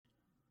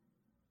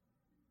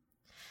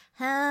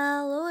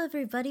Hello,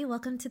 everybody.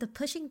 Welcome to the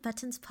Pushing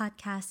Buttons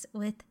podcast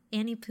with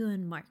Annie Pooh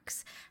and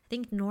Marks. I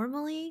think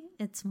normally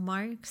it's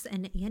Marks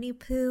and Annie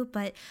Pooh,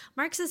 but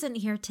Marks isn't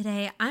here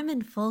today. I'm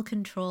in full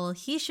control.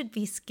 He should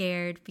be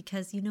scared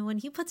because, when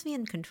he puts me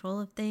in control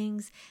of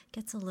things, it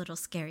gets a little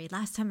scary.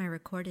 Last time I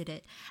recorded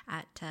it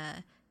at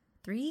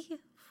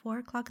 4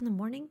 o'clock in the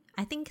morning.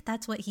 I think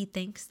that's what he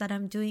thinks that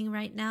I'm doing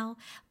right now.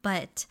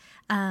 But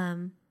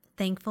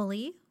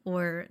thankfully,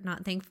 or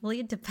not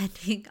thankfully,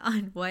 depending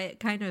on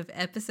what kind of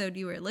episode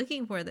you were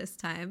looking for this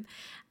time,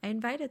 I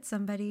invited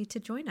somebody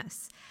to join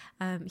us.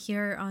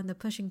 Here on the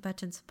Pushing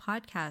Buttons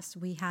podcast,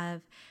 we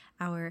have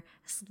our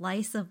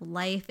slice of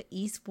life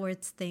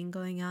esports thing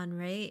going on,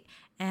 right?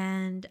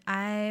 And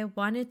I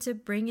wanted to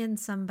bring in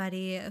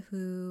somebody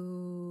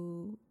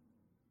who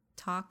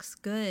talks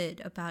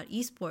good about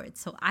esports,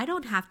 so I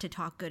don't have to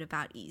talk good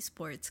about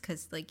esports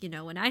because,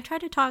 when I try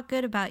to talk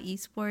good about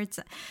esports,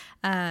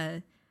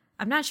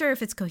 I'm not sure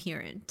if it's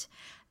coherent,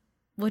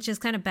 which is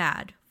kind of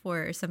bad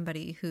for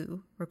somebody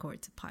who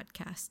records a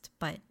podcast.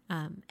 But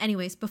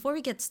anyways, before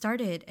we get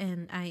started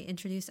and I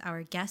introduce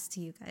our guest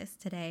to you guys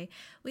today,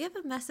 we have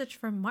a message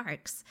from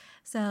Marks.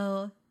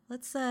 So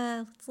let's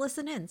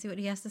listen in, see what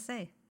he has to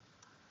say.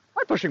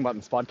 Hi, Pushing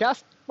Buttons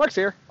podcast. Mark's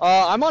here.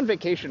 I'm on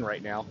vacation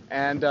right now,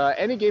 and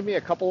Annie gave me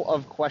a couple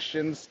of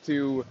questions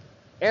to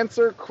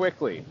answer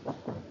quickly.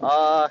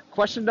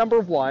 Question number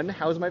one,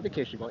 how's my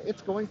vacation going?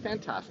 It's going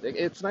fantastic.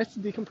 It's nice to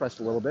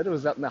decompress a little bit. It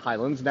was out in the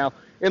Highlands. Now,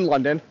 in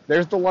London,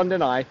 there's the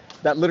London Eye.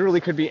 That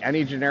literally could be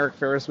any generic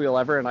Ferris wheel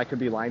ever, and I could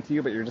be lying to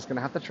you, but you're just going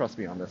to have to trust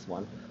me on this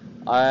one.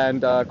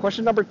 And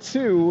question number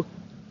two,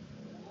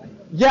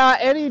 yeah,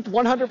 Annie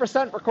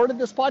 100% recorded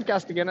this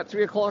podcast again at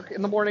 3 o'clock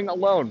in the morning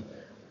alone.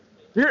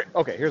 Here's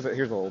a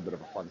little bit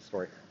of a fun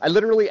story. I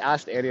literally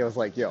asked Annie, I was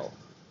like, yo,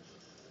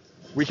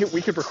 we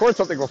could record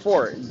something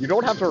before. You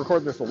don't have to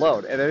record this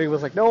alone. And Annie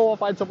was like, no, I'll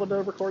find someone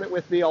to record it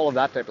with me, all of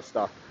that type of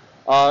stuff.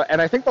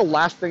 And I think the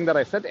last thing that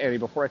I said to Annie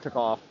before I took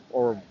off,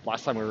 or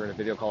last time we were in a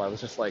video call, I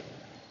was just like,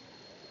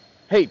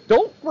 hey,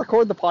 don't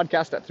record the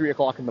podcast at 3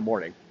 o'clock in the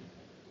morning.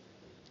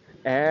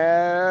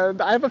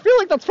 And I have a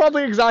feeling that's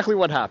probably exactly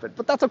what happened.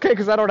 But that's okay,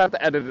 because I don't have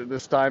to edit it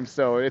this time.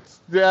 So it's,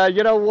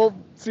 we'll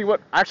see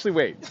what... Actually,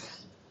 wait.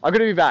 I'm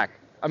going to be back.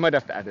 I might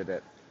have to edit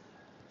it.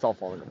 It's all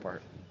falling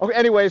apart. Okay,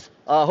 anyways,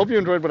 hope you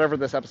enjoyed whatever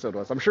this episode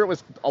was. I'm sure it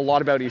was a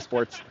lot about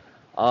esports,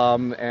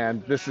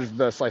 and this is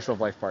the slice of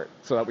life part,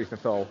 so that we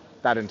fulfill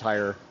that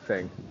entire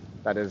thing.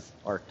 That is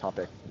our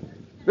topic.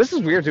 This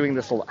is weird doing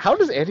this. How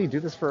does Andy do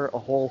this for a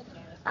whole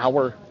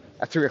hour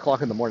at 3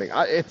 o'clock in the morning?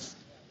 It's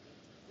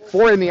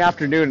 4 in the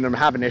afternoon, and I'm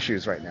having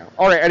issues right now.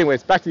 All right,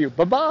 anyways, back to you.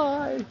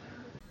 Bye-bye.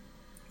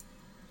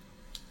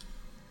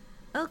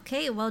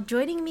 Okay, well,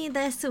 joining me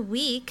this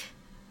week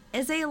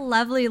is a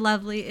lovely,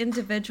 lovely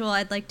individual.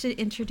 I'd like to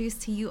introduce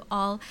to you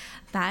all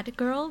Bad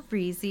Girl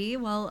Reezie.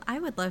 Well, I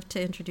would love to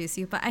introduce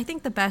you, but I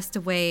think the best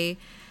way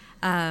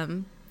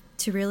to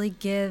really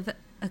give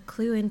a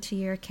clue into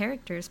your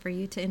characters for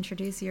you to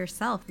introduce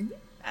yourself.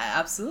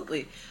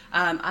 Absolutely.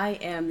 I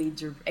am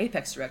the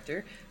Apex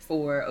director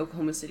for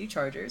Oklahoma City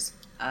Chargers,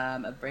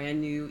 a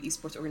brand new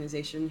esports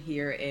organization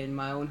here in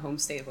my own home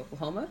state of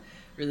Oklahoma.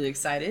 Really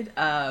excited.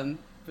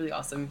 Really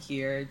awesome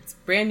here. It's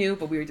brand new,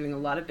 but we were doing a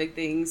lot of big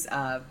things.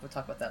 We'll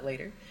talk about that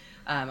later.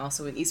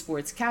 Also an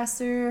esports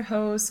caster,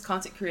 host,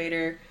 content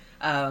creator.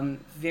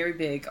 Very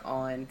big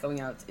on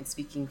going out and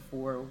speaking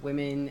for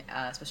women,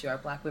 especially our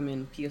Black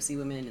women, POC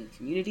women in the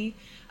community.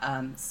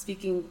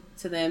 Speaking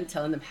to them,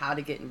 telling them how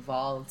to get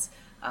involved,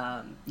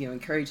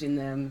 encouraging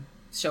them,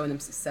 showing them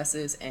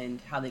successes and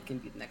how they can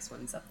be the next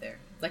ones up there,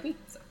 like me.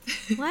 So.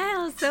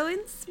 Wow, so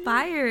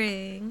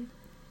inspiring.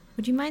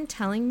 Would you mind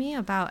telling me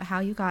about how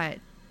you got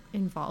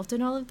involved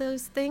in all of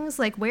those things?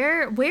 Like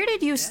where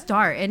did you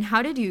start and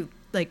how did you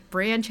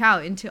branch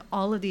out into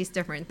all of these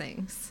different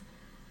things?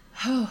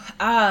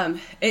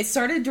 It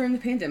started during the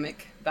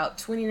pandemic, about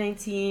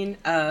 2019.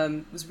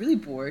 Was really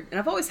bored,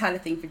 and I've always had a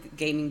thing for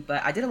gaming,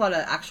 but I did a lot of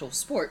actual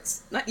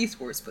sports, not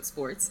esports, but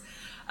sports.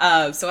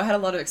 So I had a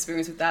lot of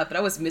experience with that, but I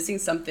was missing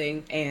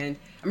something, and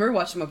I remember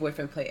watching my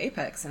boyfriend play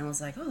Apex, and I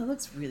was like, oh, that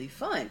looks really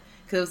fun,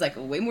 because it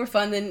was way more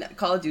fun than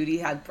Call of Duty.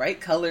 It had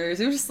bright colors.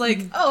 It was just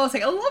I was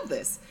like, I love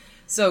this.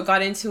 So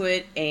got into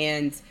it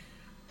and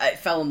I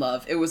fell in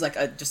love. It was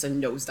just a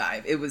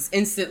nosedive. It was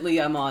instantly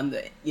I'm on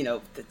the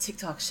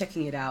TikTok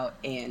checking it out,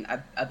 and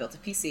I built a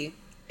PC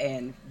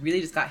and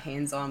really just got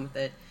hands on with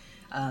it.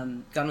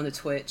 Got on the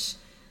Twitch,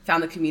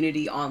 found the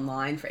community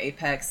online for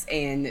Apex,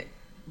 and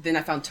then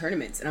I found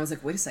tournaments and I was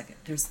like, wait a second,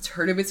 there's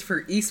tournaments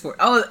for esports.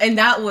 Oh, and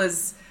that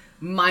was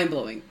mind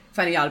blowing,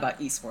 finding out about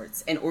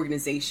esports and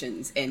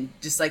organizations and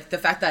just the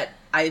fact that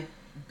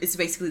it's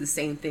basically the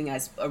same thing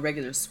as a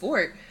regular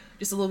sport,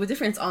 just a little bit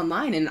different. It's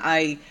online, and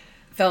I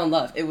fell in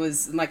love. It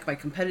was my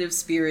competitive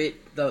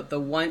spirit, the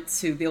want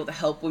to be able to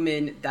help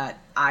women that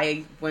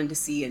I wanted to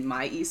see in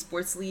my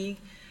esports league.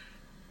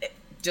 It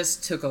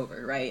just took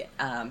over, right?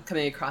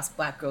 Coming across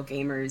Black girl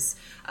gamers,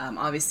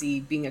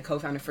 obviously being a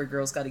co-founder for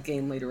Girls Got a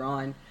Game later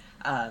on,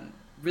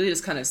 really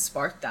just kind of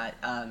sparked that.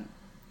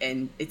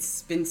 And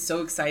it's been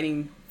so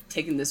exciting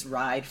taken this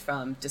ride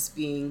from just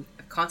being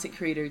a content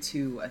creator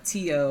to a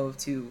TO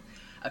to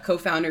a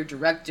co-founder,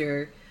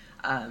 director,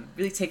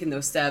 really taking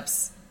those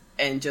steps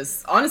and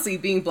just honestly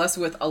being blessed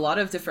with a lot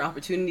of different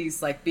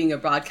opportunities, like being a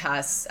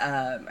broadcast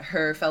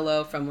her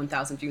fellow from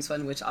 1000 Dreams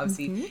Fund, which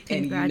obviously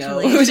and you know,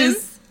 which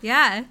is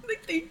yeah,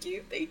 like, thank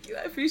you, I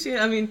appreciate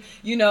it. I mean,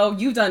 you know,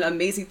 you've done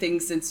amazing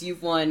things since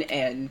you've won,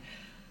 and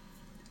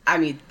I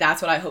mean,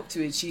 that's what I hope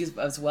to achieve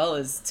as well,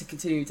 is to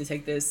continue to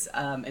take this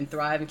and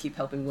thrive and keep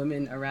helping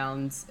women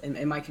around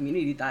in my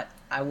community that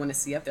I want to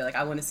see up there. Like,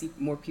 I want to see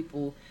more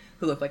people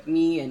who look like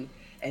me and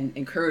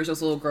encourage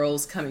those little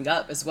girls coming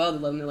up as well to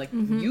let them know, like,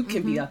 you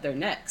can be out there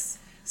next.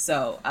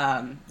 So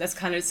that's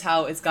kind of just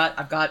how I've got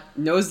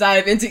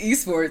nosedive into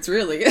esports,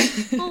 really.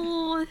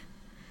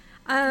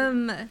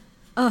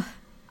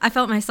 I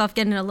felt myself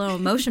getting a little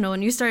emotional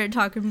when you started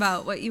talking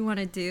about what you want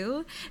to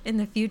do in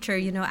the future,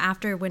 you know,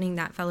 after winning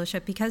that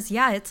fellowship, because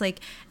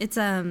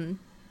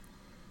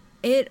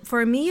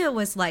for me, it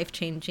was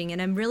life-changing,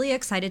 and I'm really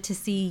excited to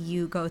see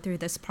you go through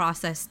this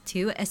process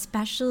too,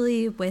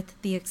 especially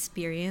with the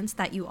experience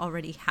that you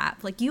already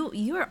have. Like,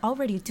 you are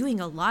already doing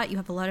a lot. You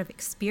have a lot of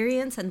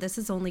experience, and this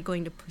is only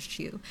going to push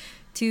you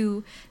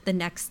to the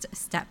next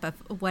step of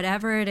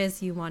whatever it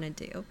is you want to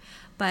do.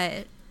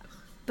 But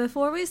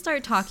before we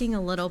start talking a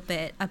little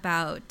bit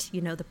about,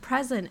 you know, the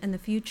present and the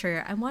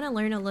future, I want to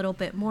learn a little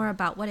bit more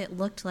about what it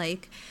looked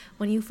like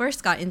when you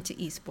first got into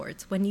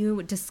esports, when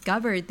you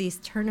discovered these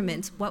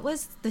tournaments. What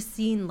was the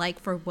scene like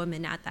for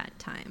women at that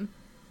time?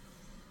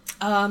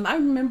 I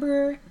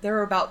remember there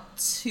were about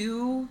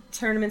 2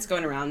 tournaments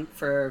going around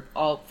for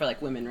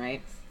like women,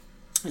 right?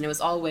 And it was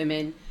all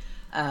women.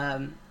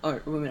 Or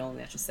women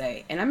only, I should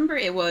say. And I remember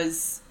it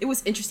was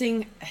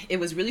interesting. It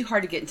was really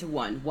hard to get into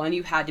one. One,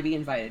 you had to be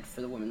invited for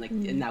the woman, like,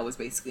 and that was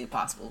basically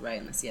impossible, right?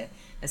 Unless you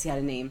had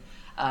a name.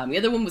 The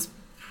other one was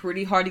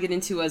pretty hard to get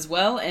into as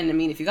well. And I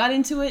mean, if you got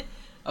into it,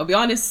 I'll be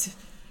honest,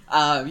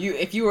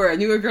 if you were a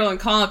newer girl in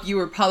comp, you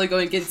were probably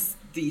going against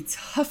the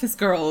toughest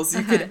girls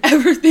you could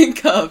ever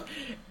think of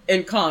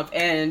in comp.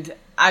 And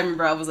I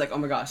remember I was like, oh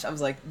my gosh, I was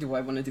like, do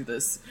I want to do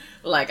this?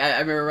 Like, I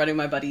remember running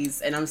my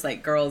buddies, and I'm just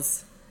like,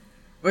 girls,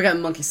 we're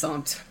getting monkey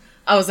stomped.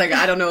 I was like,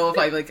 I don't know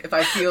if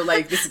I feel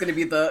like this is gonna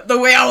be the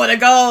way I want to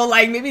go.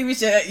 Like, maybe we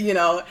should, you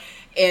know.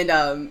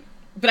 And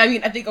but I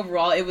mean, I think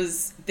overall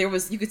there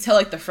was you could tell,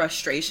 like, the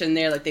frustration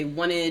there. Like, they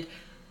wanted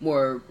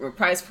more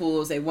prize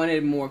pools, they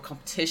wanted more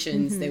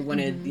competitions, they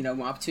wanted you know,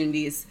 more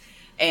opportunities,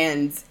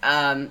 and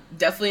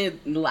definitely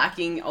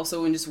lacking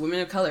also in just women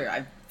of color.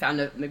 I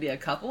found maybe a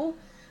couple.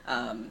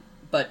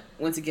 But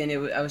once again,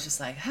 I was just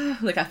like,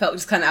 like, I felt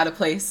just kind of out of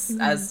place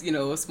as, you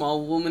know, a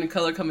small woman of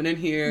color coming in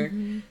here.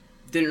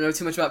 Didn't know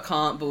too much about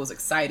comp, but was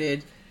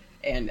excited.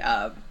 And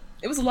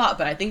it was a lot,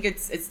 but I think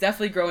it's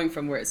definitely growing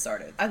from where it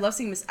started. I love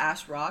seeing Miss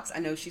Ash Rocks. I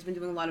know she's been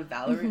doing a lot of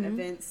VALORANT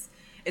events.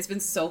 It's been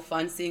so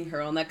fun seeing her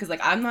on that, because,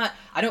 like, I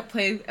don't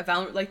play a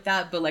VALORANT like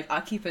that, but, like,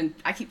 I keep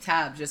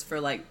tabs just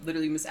for, like,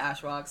 literally Miss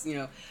Ash Rocks, you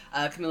know,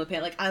 Camilla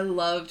Pan. Like, I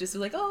love just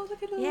like, oh,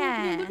 look at her, look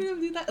at her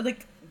do that.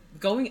 Like,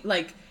 going,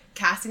 like,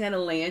 casting at a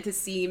LAN to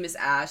see Miss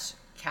Ash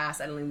cast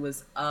at a LAN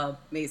was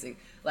amazing.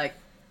 Like,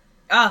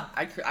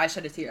 I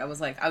shed a tear. I was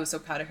so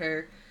proud of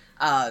her.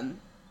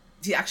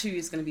 She actually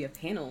is going to be a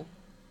panel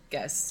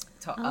guest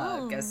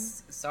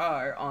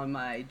star on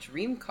my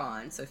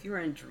DreamCon. So if you were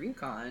in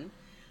DreamCon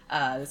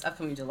this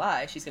upcoming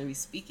July, she's going to be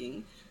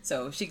speaking.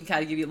 So she can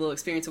kind of give you a little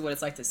experience of what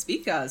it's like to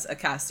speak as a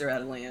caster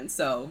at a LAN.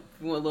 So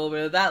we want a little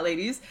bit of that,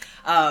 ladies.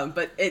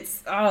 But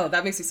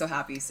that makes me so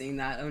happy seeing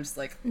that. I'm just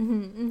like,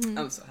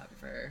 I'm so happy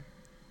for her.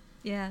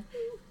 Yeah.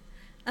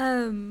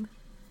 Wow,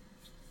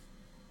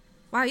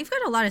 you've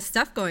got a lot of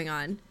stuff going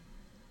on.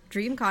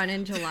 DreamCon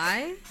in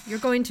July. You're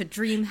going to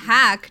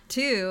DreamHack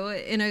too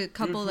in a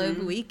couple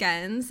of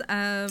weekends.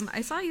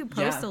 I saw you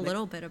post a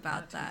little bit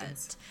about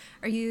that.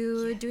 Are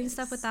you doing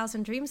stuff with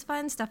 1000 Dreams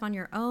Fund, stuff on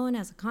your own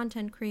as a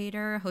content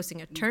creator,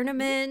 hosting a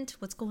tournament?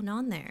 What's going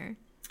on there?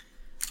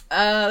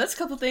 That's a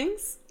couple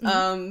things.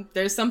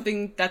 There's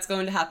something that's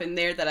going to happen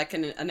there that I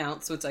can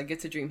announce once I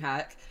get to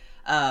DreamHack.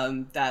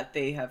 That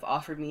they have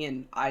offered me,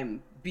 and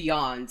I'm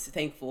beyond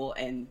thankful,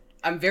 and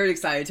I'm very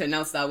excited to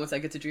announce that once I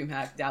get to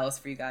DreamHack Dallas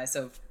for you guys.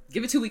 So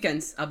give it 2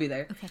 weekends, I'll be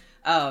there. Okay.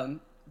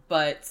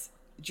 But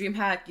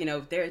DreamHack, you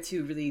know, there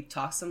to really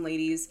talk to some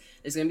ladies.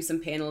 There's gonna be some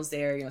panels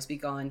there, you know,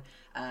 speak on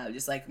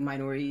just like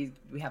minority.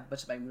 We have a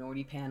bunch of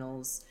minority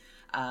panels.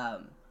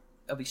 I'll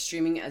be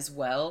streaming as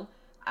well.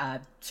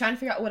 Trying to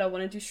figure out what I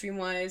want to do stream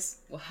wise.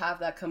 We'll have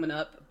that coming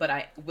up, but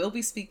I will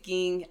be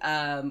speaking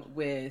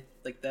with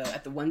like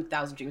at the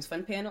 1000 Dreams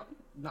Fund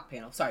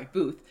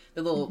booth,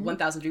 the little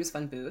 1000 Dreams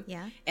Fund booth.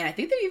 Yeah. And I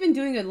think they're even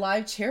doing a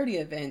live charity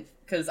event,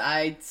 because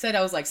I said,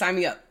 I was like, sign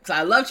me up, because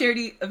I love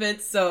charity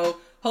events. So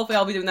hopefully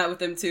I'll be doing that with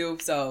them too.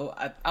 So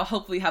I'll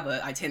hopefully have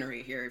an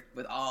itinerary here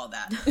with all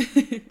that.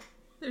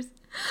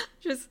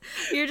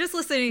 You're just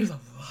listening.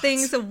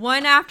 things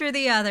one after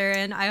the other.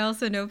 And I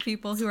also know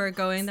people who are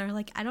going, they're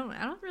like, I don't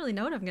really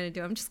know what I'm going to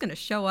do. I'm just going to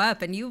show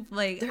up. And you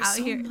like There's out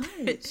so here.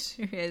 much.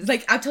 Is.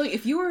 Like, I'll tell you,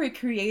 if you are a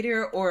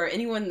creator or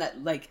anyone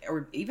that like,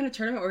 or even a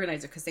tournament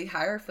organizer, because they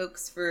hire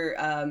folks for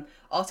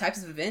all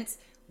types of events,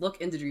 look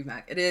into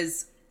DreamHack. It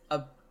is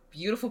a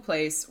beautiful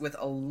place with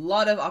a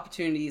lot of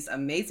opportunities,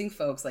 amazing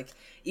folks. Like,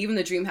 even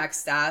the DreamHack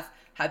staff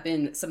have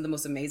been some of the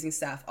most amazing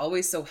staff,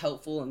 always so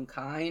helpful and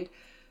kind.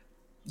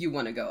 You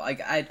want to go.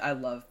 Like, I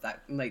love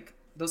that. Like,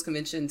 those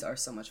conventions are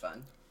so much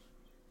fun.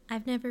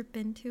 I've never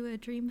been to a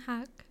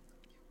DreamHack.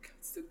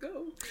 Got to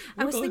go.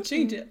 We're going to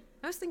change it.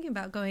 I was thinking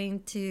about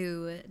going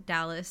to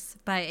Dallas,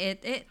 but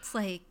it's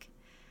like,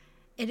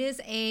 it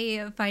is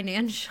a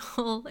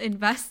financial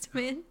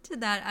investment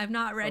that I'm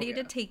not ready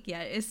to take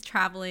yet, is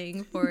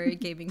traveling for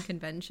gaming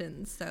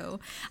conventions. So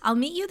I'll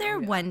meet you there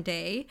one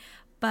day,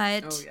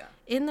 but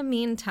in the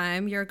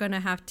meantime, you're going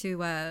to have to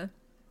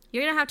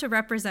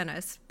represent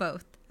us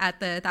both at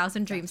the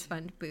Thousand Dreams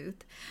Fund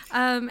booth.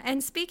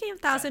 And speaking of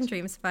Thousand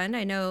Dreams Fund,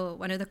 I know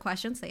one of the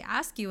questions they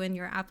ask you in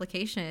your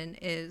application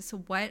is,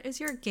 what is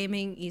your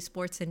gaming,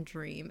 esports, and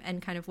dream? And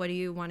kind of what do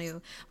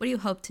you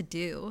hope to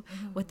do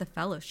with the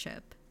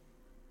fellowship?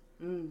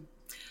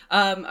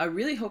 I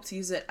really hope to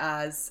use it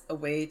as a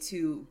way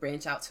to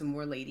branch out to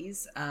more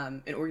ladies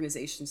and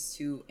organizations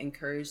to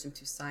encourage them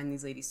to sign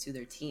these ladies to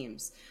their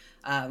teams,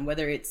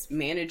 whether it's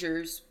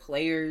managers,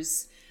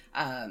 players,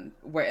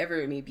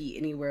 wherever it may be,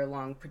 anywhere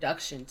along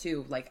production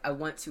too. Like, I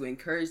want to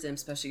encourage them,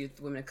 especially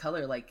with women of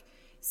color, like,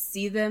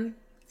 see them,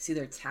 see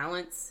their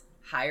talents,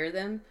 hire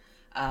them.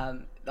 A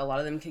lot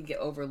of them can get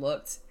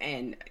overlooked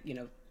and,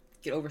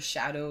 get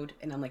overshadowed.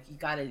 And I'm like, you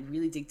got to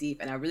really dig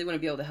deep. And I really want to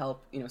be able to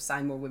help,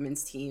 sign more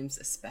women's teams,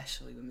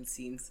 especially women's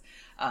teams,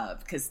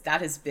 because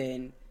that has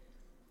been,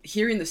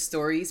 hearing the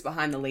stories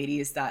behind the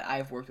ladies that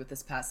I've worked with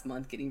this past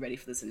month, getting ready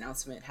for this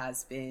announcement,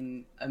 has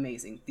been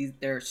amazing.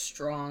 They're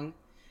strong.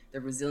 They're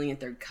resilient.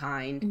 They're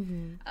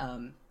kind.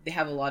 They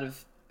have a lot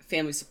of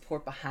family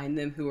support behind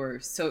them who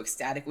are so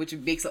ecstatic, which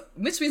means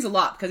a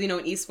lot, because, in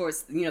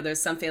esports, there's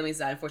some families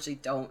that unfortunately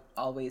don't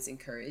always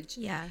encourage.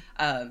 Yeah.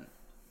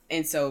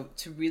 And so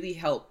to really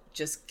help,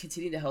 just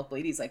continue to help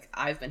ladies like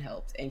I've been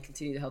helped, and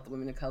continue to help the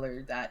women of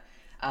color that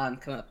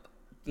come up,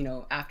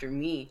 after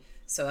me.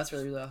 So that's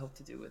really what I hope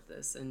to do with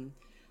this. And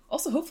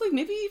also, hopefully,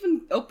 maybe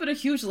even open a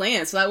huge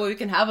LAN, so that way we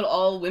can have it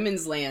all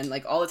women's LAN,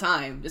 like, all the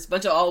time. Just a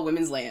bunch of all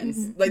women's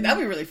LANs. Like, that'd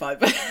be really fun.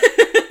 But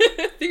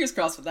fingers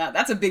crossed for that.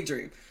 That's a big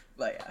dream.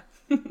 But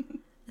yeah.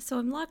 So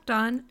I'm locked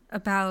on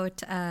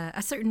about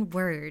a certain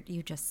word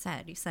you just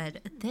said. You said,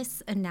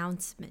 this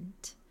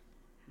announcement.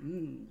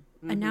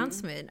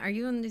 Announcement. Are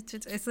you in?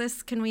 Is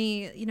this? Can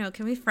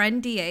we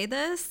friend DA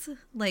this?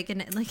 We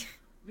can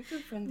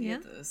friend DA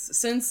this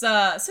since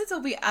it'll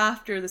be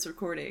after this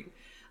recording.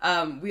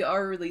 We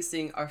are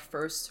releasing our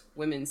first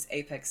women's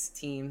Apex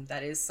team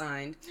that is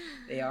signed.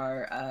 They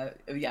are,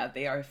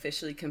 they are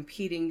officially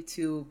competing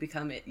to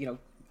become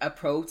a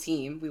pro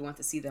team. We want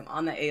to see them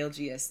on the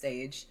ALGS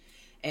stage,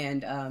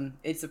 and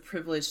it's a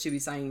privilege to be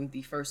signing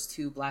the first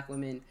 2 Black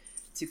women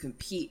to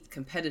compete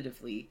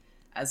competitively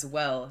as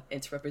well,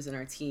 and to represent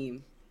our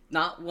team.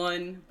 Not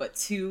 1, but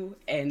 2,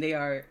 and they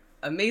are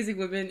amazing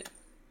women.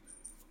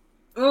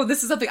 Oh,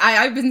 this is something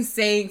I've been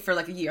saying for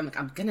like a year. I'm like,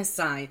 I'm gonna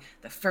sign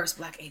the first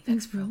Black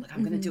Apex Pro. Like,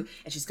 I'm gonna do it,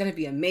 and she's gonna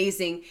be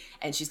amazing,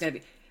 and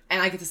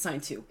and I get to sign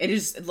 2. It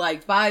is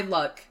like by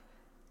luck,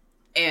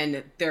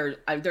 and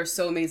they're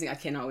so amazing. I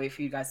cannot wait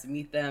for you guys to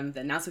meet them.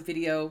 The announcement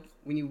video,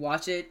 when you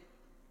watch it,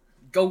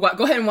 go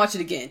ahead and watch it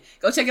again.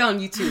 Go check it out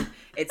on YouTube.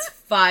 It's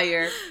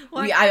fire.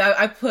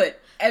 I put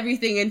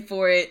everything in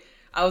for it.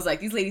 I was like,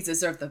 these ladies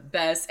deserve the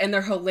best, and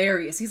they're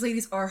hilarious. These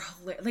ladies are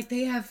hilarious. Like,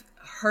 they have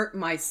hurt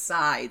my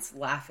sides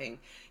laughing.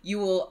 You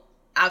will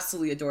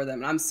absolutely adore them,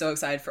 and I'm so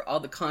excited for all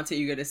the content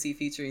you're going to see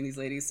featuring these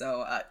ladies.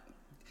 So,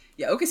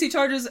 OKC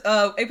Chargers,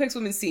 Apex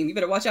Women's team, you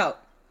better watch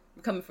out.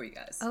 I'm coming for you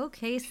guys.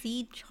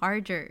 OKC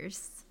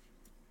Chargers.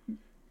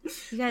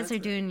 You guys are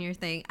doing your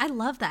thing. I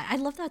love that. I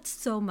love that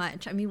so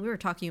much. I mean, we were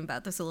talking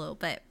about this a little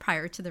bit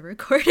prior to the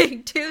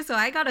recording too, so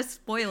I got a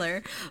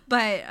spoiler.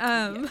 But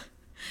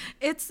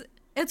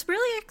it's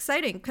really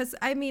exciting because,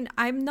 I mean,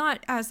 I'm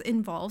not as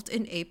involved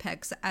in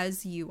Apex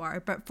as you are,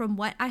 but from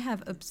what I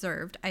have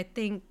observed, I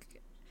think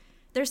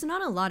there's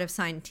not a lot of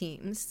signed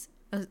teams,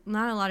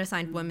 not a lot of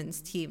signed women's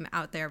team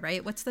out there,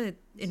 right? What's the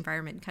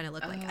environment kind of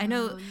look like? I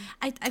know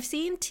I've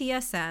seen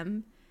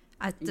TSM,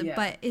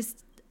 but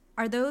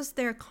are those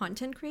their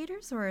content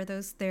creators, or are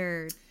those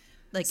their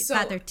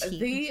their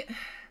team?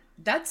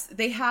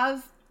 They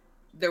have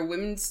their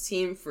women's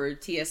team for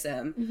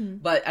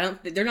TSM, but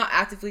they're not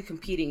actively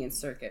competing in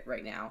circuit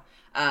right now.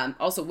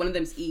 Also, one of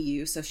them's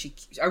EU, so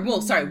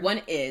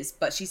one is,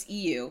 but she's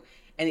EU,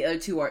 and the other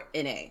 2 are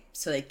NA,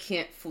 so they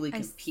can't fully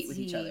compete with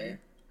each other.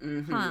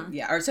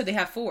 Yeah, or so they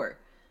have 4,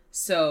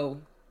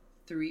 so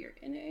 3 are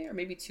NA, or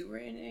maybe 2 are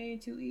NA,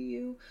 2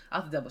 EU.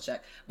 I'll have to double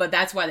check, but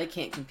that's why they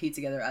can't compete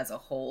together as a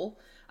whole.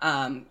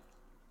 Kind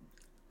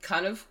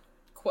of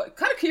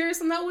kind of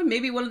curious on that one.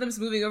 Maybe one of them's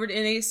moving over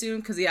to NA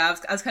soon, because I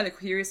was kind of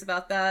curious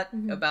about that,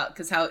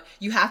 because how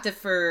you have to,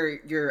 for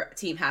your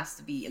team has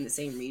to be in the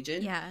same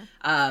region. Yeah.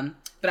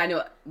 But I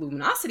know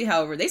Luminosity,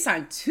 however, they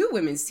signed 2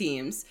 women's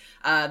teams.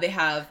 They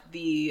have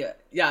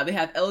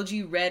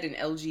LG Red and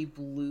LG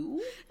Blue.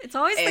 It's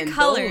always the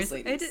colors.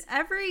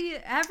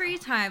 Every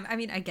time. I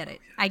mean, I get it.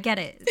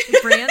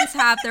 Brands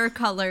have their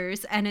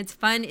colors, and it's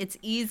fun. It's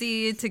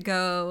easy to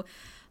go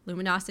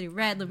Luminosity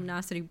Red,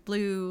 Luminosity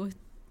Blue.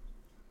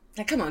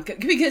 Like, come on,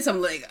 can we get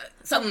some, like,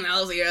 something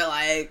else here?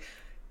 Like,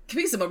 can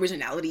we get some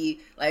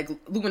originality? Like,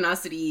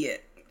 Luminosity,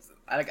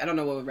 I don't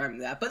know what would rhyme with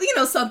that, but,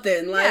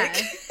 something, like...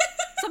 Yeah.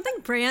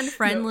 Something brand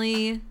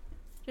friendly.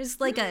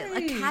 Just, like,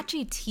 a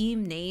catchy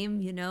team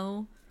name,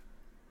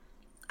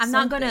 I'm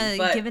not going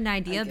to give an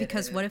idea,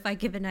 because what if I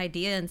give an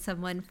idea and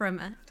someone from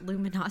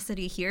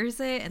Luminosity hears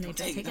it and they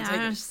just take it? I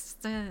don't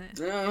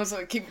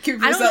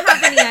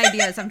have any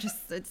ideas. I'm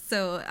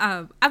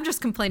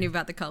just complaining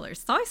about the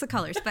colors. It's always the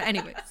colors. But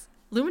anyways,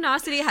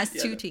 Luminosity has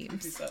 2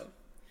 teams. So.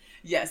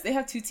 Yes, they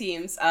have 2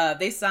 teams.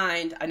 They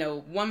signed, I know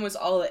one was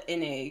all at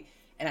NA,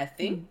 and I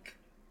think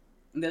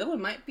the other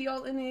one might be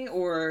all NA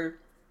or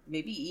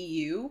maybe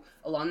EU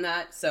along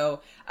that.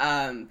 So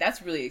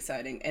that's really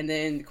exciting. And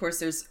then, of course,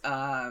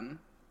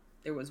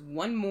 there was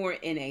one more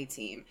NA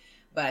team,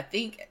 but I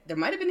think there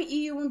might have been an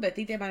EU one, but I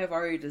think they might have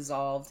already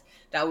dissolved.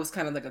 That was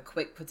kind of like a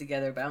quick put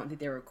together, but I don't think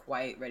they were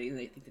quite ready.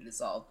 They think they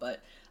dissolved.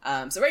 But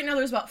so right now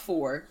there's about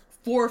 5.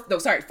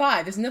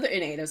 There's another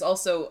NA. There's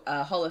also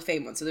a Hall of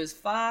Fame one. So there's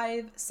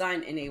 5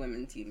 signed NA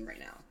women team right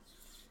now.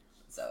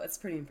 So it's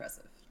pretty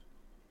impressive.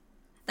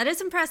 That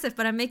is impressive,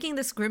 but I'm making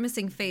this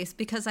grimacing face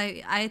because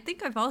I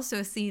think I've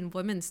also seen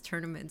women's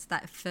tournaments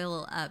that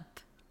fill up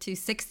to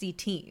 60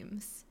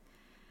 teams.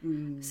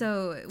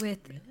 So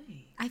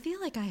Really? I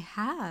feel like I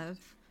have.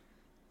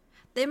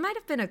 There might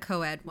have been a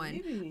co-ed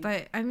one, maybe.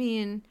 But I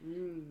mean,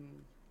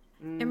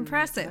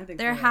 impressive.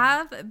 There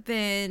have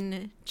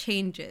been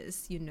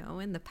changes,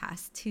 in the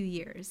past 2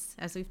 years,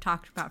 as we've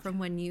talked about, from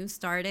when you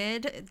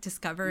started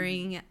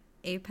discovering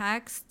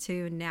Apex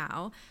to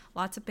now.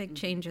 Lots of big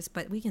changes,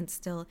 but we can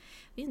still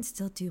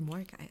do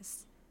more,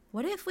 guys.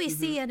 What if we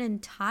see an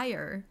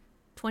entire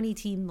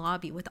 20-team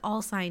lobby with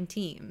all signed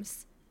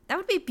teams? That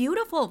would be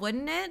beautiful,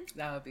 wouldn't it?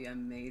 That would be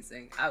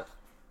amazing.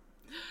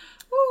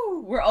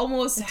 We're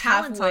almost the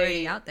talent's halfway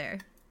already out there.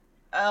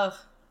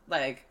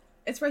 Like,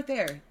 it's right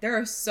there. There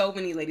are so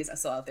many ladies I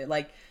saw out there.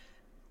 Like,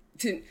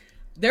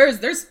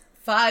 there's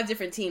 5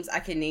 different teams I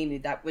can name you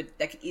that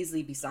could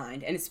easily be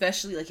signed, and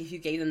especially like if you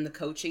gave them the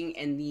coaching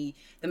and the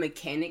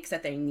mechanics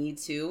that they need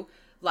to.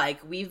 Like,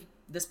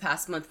 this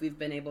past month we've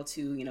been able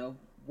to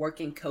work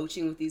in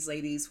coaching with these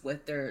ladies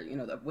with their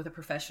with a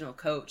professional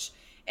coach,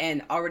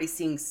 and already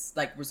seeing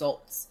like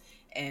results.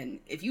 And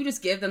if you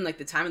just give them like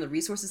the time and the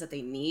resources that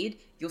they need,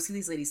 you'll see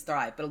these ladies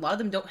thrive. But a lot of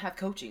them don't have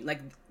coaching.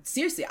 Like,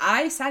 seriously,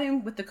 I sat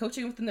in with the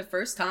coaching with them the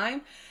first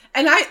time,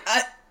 and I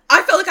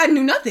felt like I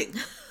knew nothing.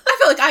 I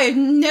felt like I had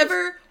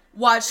never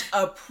watched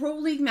a pro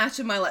league match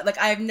in my life. Like,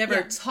 I have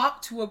never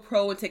talked to a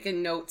pro and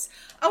taken notes.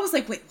 I was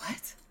like, wait,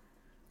 what?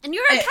 And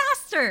you're a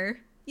caster.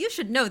 You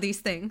should know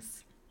these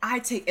things. I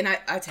take a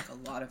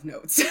lot of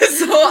notes.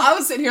 So I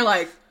was sitting here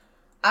like,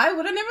 I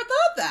would have never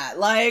thought that.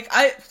 Like,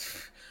 I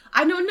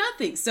know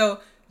nothing.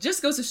 So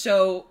just goes to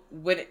show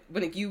when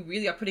you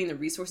really are putting the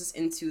resources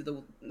into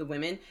the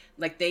women,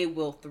 like, they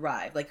will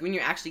thrive. Like, when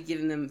you're actually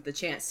giving them the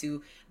chance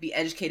to be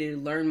educated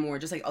and learn more,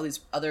 just like all these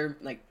other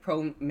like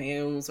pro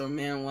males or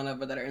man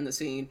whatever that are in the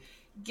scene,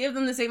 give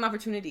them the same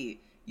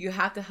opportunity. You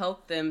have to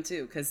help them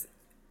too, because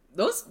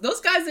those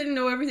guys didn't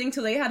know everything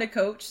till they had a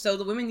coach. So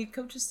the women need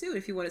coaches too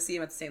if you want to see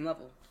them at the same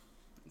level.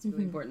 It's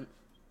really important.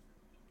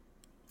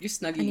 Your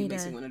Snuggie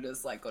makes me want to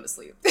just like go to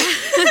sleep.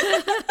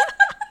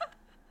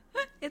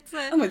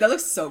 Oh my, that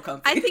looks so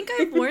comfy. I think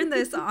I've worn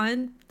this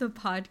on the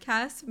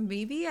podcast,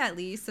 maybe at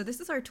least. So this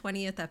is our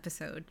 20th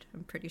episode,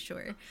 I'm pretty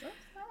sure.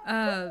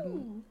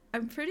 I'm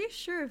pretty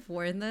sure I've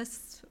worn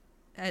this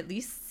at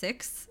least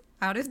 6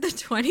 out of the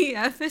 20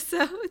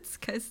 episodes.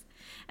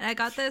 And I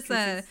got this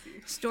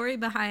story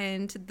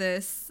behind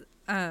this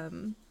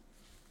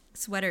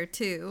sweater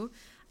too.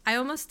 I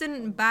almost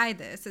didn't buy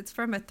this. It's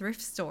from a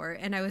thrift store,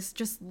 and I was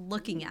just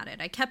looking at it.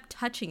 I kept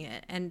touching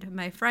it, and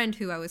my friend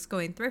who I was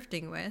going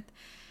thrifting with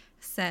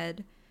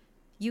said,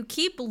 "You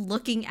keep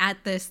looking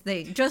at this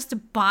thing.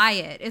 Just buy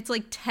it. It's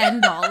like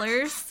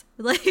 $10."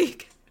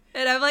 Like,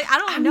 and I'm like, I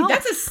don't know.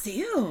 That's a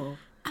steal.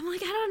 I'm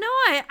like, I don't know.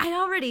 I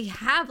already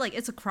have, like,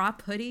 it's a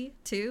crop hoodie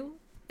too.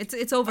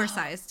 It's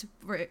oversized.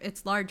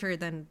 It's larger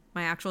than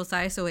my actual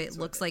size, so it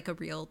looks like a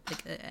real,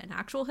 like an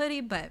actual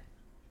hoodie. But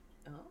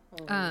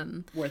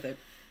worth it.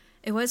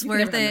 It was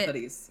worth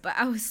it. But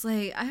I was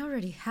like, I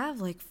already have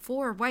like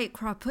 4 white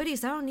crop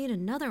hoodies. I don't need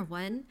another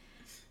one.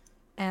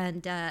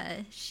 And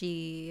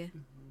they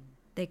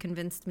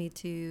convinced me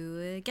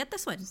to get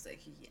this one. Just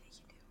like, yeah,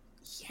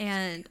 you do.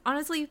 And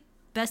honestly,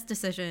 best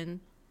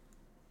decision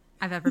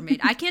I've ever made.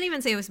 I can't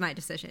even say it was my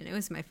decision. It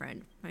was my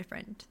friend. My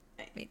friend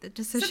made the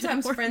decision.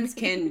 Sometimes friends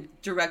can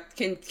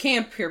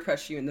peer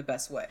pressure you in the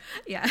best way.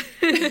 Yeah.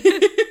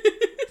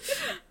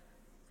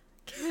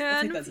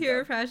 Can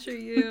peer pressure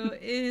you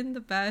in the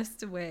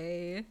best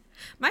way.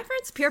 My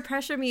friends peer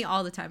pressure me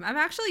all the time. I'm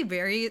actually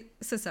very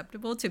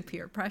susceptible to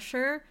peer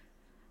pressure.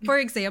 For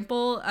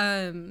example,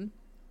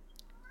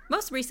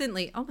 most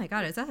recently, oh my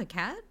god, is that a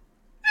cat?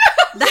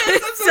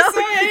 Yes, I'm so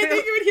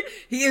sorry.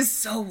 He is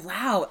so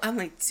loud. I'm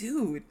like,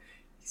 dude,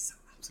 he's so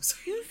loud. I'm so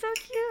sorry. He's so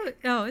cute.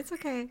 No, it's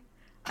okay.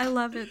 I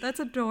love it. That's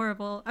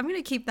adorable. I'm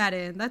gonna keep that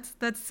in. That's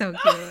so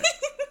cute.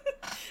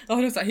 Oh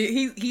no,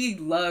 sorry. He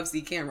loves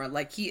the camera.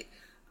 Like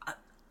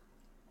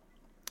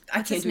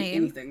I can't do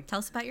anything. Tell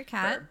us about your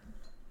cat.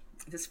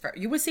 This Ferb.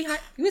 You would say hi?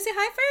 You would say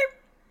hi, Ferb?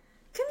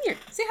 Come here.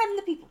 Say hi to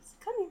the peoples.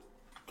 Come here.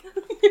 Come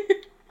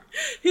here.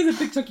 He's a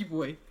big chunky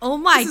boy. Oh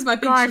my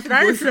gosh,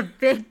 that is a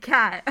big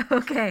cat.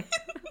 Okay.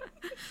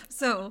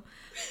 So,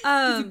 he's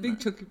a big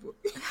chunky boy.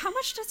 How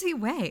much does he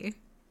weigh?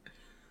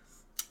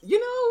 You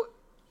know,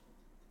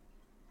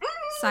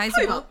 size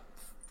about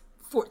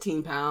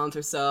 14 pounds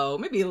or so,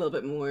 maybe a little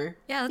bit more.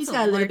 Yeah, that's he's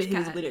got a little bit. Cat.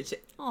 He's a little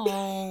chick.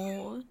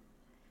 Oh.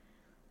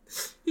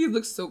 He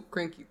looks so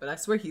cranky, but I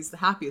swear he's the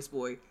happiest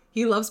boy.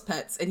 He loves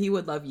pets, and he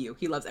would love you.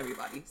 He loves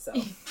everybody, so.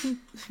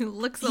 He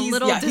looks a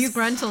little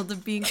disgruntled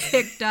of being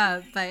picked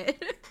up, but...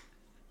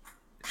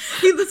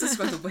 He looks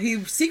disgruntled, but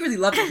he secretly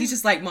loves it. He's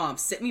just like, Mom,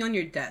 sit me on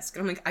your desk.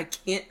 And I'm like, I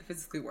can't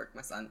physically work,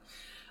 my son.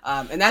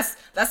 And that's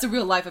the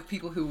real life of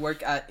people who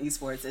work at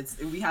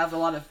esports. We have a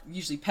lot of,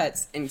 usually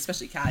pets, and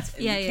especially cats, and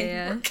we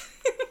can't work.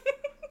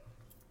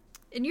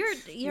 And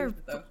you're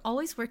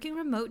always working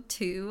remote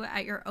too,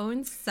 at your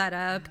own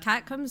setup.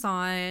 Cat comes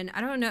on.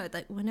 I don't know,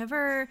 like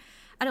whenever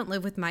I don't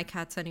live with my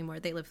cats anymore.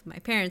 They live with my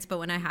parents, but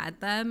when I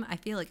had them, I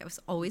feel like I was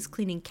always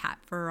cleaning cat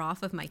fur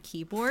off of my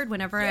keyboard.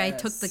 Whenever I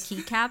took the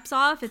keycaps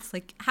off, it's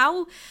like,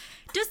 how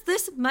does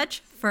this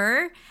much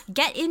fur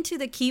get into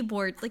the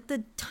keyboard? Like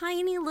the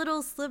tiny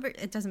little sliver.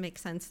 It doesn't make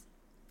sense.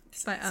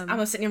 But I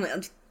was sitting here like,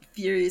 I'm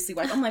furiously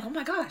like, I'm like, oh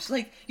my gosh,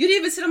 like you didn't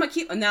even sit on my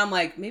keyboard. And now I'm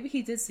like, maybe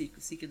he did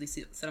secretly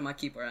sit on my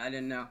keyboard. I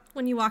didn't know.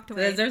 When you walked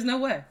away. There's no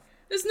way.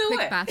 There's no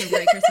way. Bathroom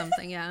break or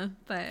something, yeah.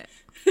 But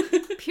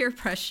peer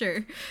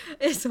pressure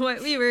is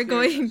what we were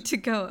going to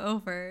go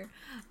over.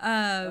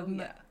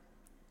 I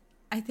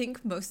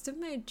think most of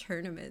my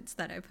tournaments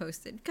that I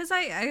posted, because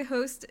I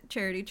host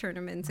charity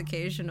tournaments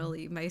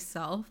occasionally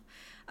myself.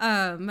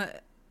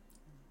 At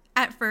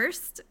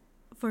first,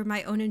 for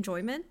my own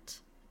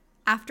enjoyment.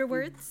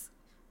 Afterwards,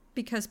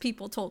 because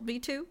people told me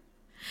to.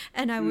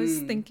 And I was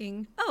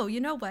thinking, oh, you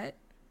know what?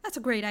 That's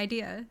a great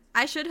idea.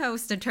 I should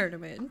host a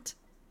tournament.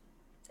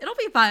 It'll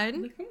be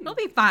fun. It'll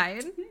be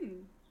fine.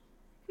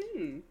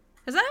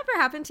 Has that ever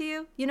happened to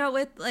you? You know,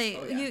 with like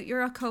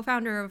you're a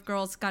co-founder of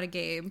Girls Got a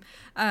Game.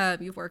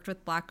 You've worked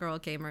with Black Girl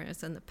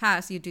Gamers in the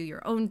past. You do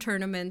your own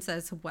tournaments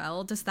as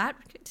well. Does that?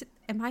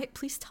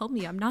 Please tell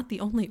me I'm not the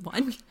only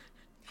one.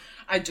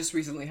 I just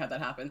recently had that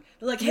happen.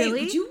 They're like, hey,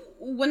 would you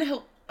want to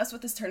help us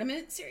with this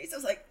tournament series? I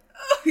was like,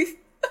 oh. And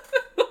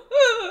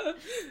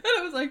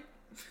I was like,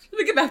 let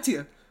me get back to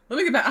you.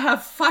 I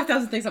have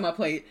 5,000 things on my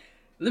plate.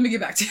 Let me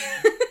get back to you.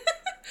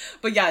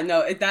 But yeah,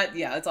 no,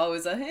 it's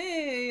always a,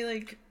 hey,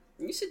 like,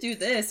 you should do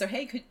this. Or,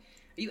 hey, are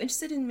you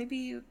interested in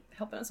maybe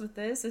helping us with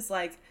this? It's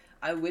like,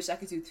 I wish I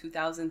could do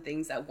 2,000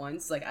 things at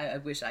once. Like, I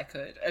wish I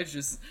could. I was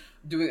just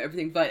doing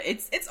everything. But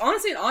it's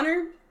honestly an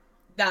honor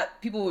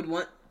that people would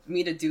want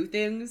me to do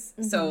things.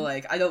 So,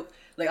 like, I don't,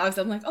 like,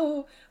 obviously I'm like,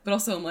 oh, but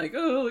also I'm like,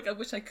 oh, like, I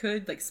wish I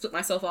could, like, split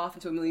myself off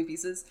into a million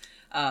pieces.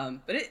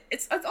 But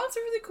it's also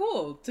really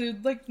cool to,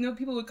 like, you know,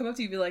 people would come up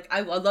to you and be like,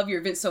 I love your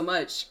event so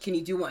much. Can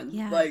you do one?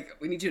 Yeah. Like,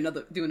 we need you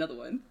to do another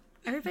one.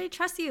 Everybody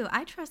trusts you.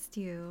 I trust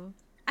you.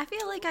 I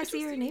feel like I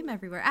see your name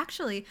everywhere.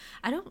 Actually,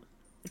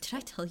 did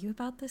I tell you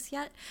about this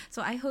yet?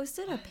 So I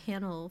hosted a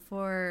panel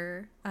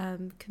for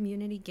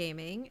community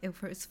gaming.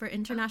 It was for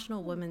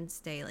International Women's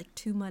Day, like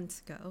 2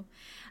 months ago.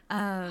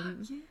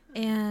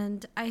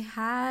 And I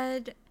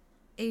had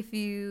a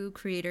few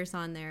creators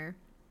on there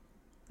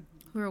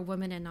who are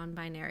women and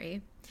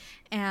non-binary.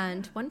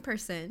 And one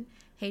person,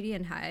 Haiti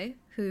and Hai,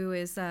 who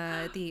is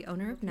the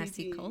owner of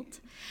Nessie Cult,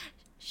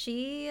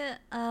 she...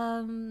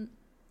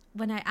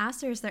 when I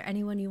asked her, is there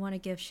anyone you want to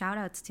give shout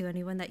outs to,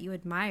 anyone that you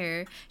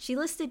admire, she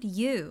listed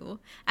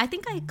you. I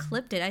think I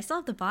clipped it. I still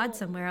have the VOD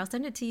somewhere. I'll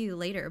send it to you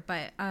later.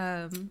 But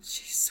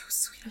she's so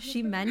sweet.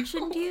 She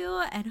mentioned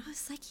you, and I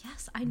was like,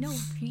 yes, I know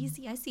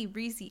Reezie. I see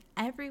Reezie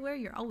everywhere.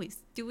 You're always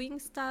doing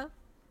stuff.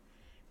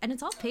 And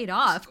it's all paid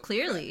off,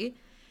 clearly.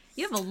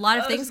 You have a lot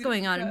of things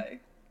going on.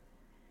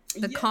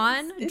 The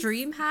con,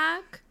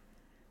 DreamHack,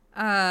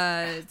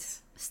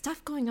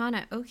 stuff going on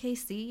at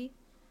OKC.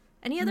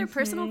 Any other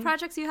personal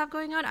projects you have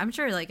going on? I'm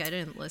sure, like, I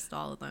didn't list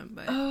all of them,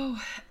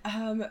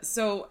 but...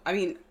 So, I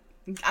mean,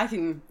 I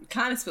can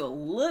kind of spill a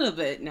little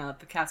bit now that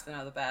the cat's been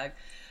out of the bag.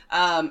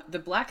 The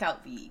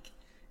Blackout League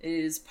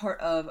is part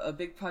of a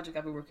big project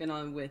I've been working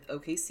on with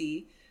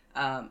OKC,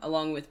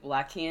 along with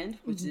Black Hand,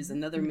 which is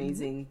another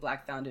amazing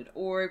Black-founded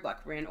org,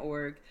 Black-ran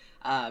org.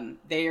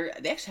 They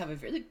actually have a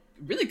really,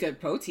 really good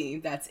pro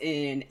team that's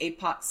in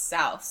APOC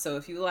South. So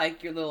if you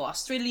like your little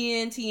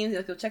Australian teams,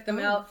 go check them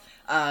out.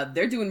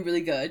 They're doing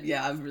really good.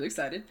 Yeah, I'm really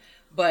excited.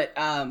 But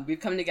we've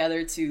come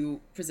together to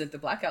present the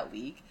Blackout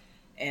League,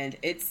 and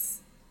it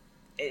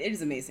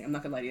is amazing. I'm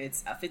not gonna lie to you.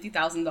 It's a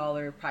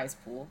 $50,000 prize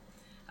pool,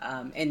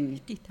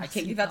 and I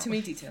can't give out too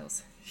many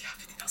details. Yeah,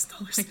 $50,000.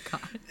 Oh my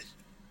god.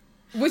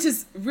 Which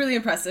is really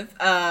impressive.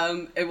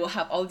 It will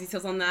have all the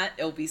details on that.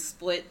 It'll be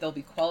split. There'll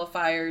be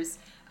qualifiers,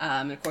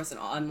 and of course an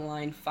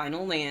online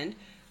final land,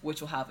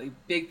 which will have a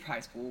big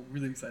prize pool.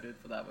 Really excited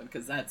for that one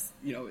because that's,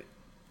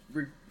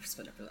 we're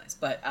spending up really nice.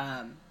 But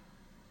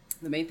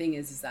the main thing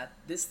is that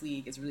this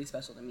league is really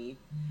special to me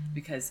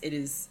because it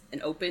is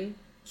an open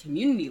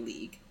community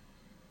league,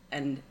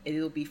 and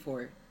it'll be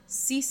for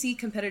CC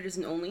competitors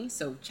and only,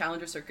 so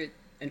Challenger Circuit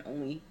and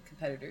only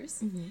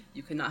competitors. Mm-hmm.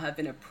 You cannot have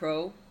been a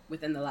pro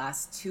within the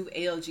last 2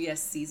 ALGS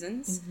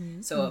seasons.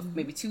 Mm-hmm. So if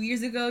maybe 2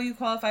 years ago you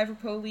qualified for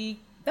Pro League,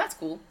 that's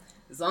cool.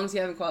 As long as you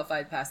haven't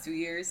qualified the past 2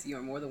 years, you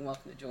are more than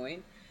welcome to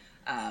join.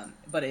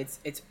 But it's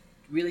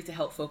really to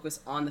help focus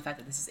on the fact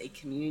that this is a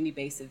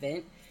community-based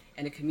event,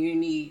 and a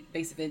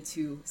community-based event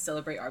to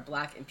celebrate our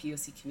Black and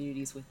POC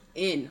communities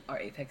within our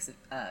Apex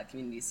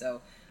community.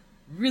 So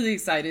really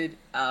excited.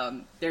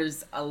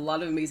 There's a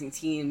lot of amazing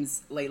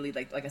teams lately.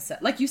 Like I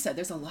said, like you said,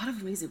 there's a lot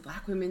of amazing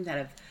Black women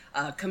that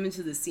have come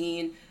into the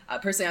scene.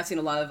 Personally, I've seen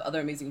a lot of other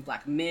amazing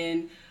Black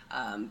men.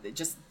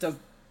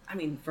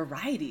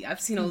 Variety.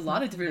 I've seen a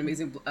lot of different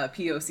amazing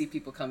POC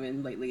people come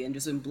in lately and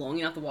just been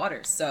blowing out the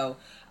water. So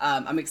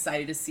I'm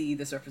excited to see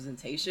this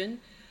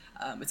representation.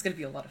 It's going to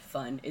be a lot of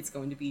fun. It's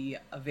going to be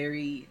a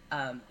very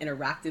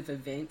interactive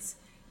event.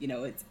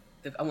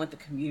 I want the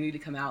community to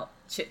come out,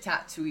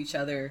 chit-chat to each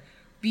other,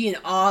 be in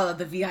awe of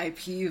the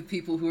VIP of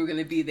people who are going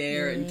to be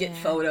there and get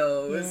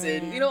photos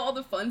and, all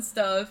the fun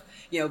stuff,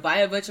 buy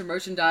a bunch of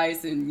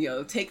merchandise and,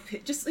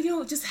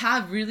 just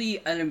have really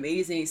an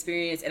amazing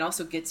experience and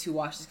also get to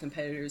watch the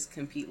competitors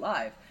compete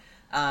live.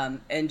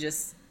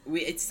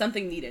 It's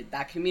something needed.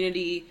 That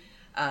community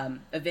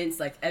events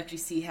like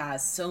FGC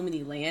has so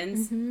many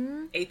lands.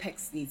 Mm-hmm.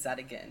 Apex needs that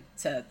again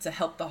to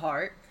help the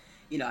heart.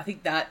 I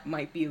think that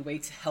might be a way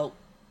to help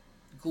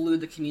glue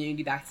the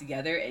community back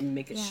together and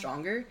make it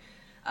stronger.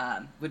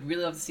 Would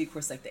really love to see, of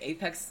course, like the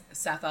Apex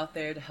staff out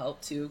there to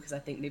help too, because I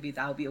think maybe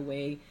that'll be a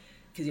way,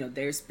 because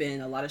there's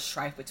been a lot of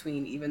strife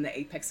between even the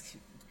Apex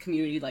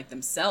community like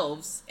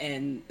themselves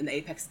and the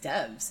Apex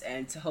devs,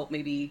 and to help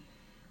maybe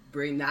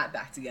bring that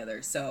back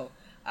together. So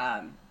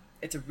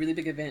it's a really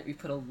big event. We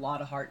put a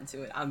lot of heart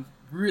into it. I'm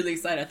really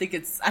excited. I think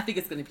it's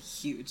going to be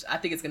huge. I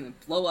think it's going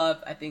to blow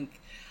up. I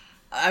think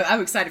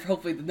I'm excited for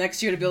hopefully the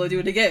next year to be able to do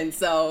it again,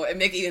 so and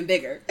make it even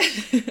bigger.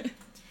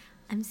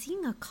 I'm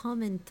seeing a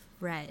common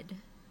thread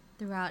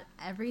throughout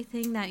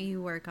everything that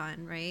you work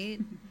on, right?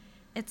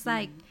 It's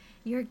like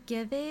you're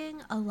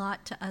giving a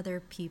lot to other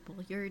people.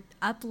 You're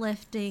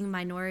uplifting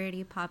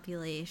minority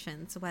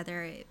populations,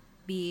 whether it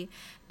be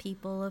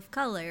people of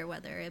color,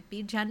 whether it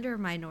be gender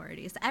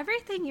minorities.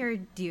 Everything you're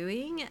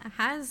doing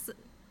has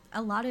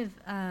a lot of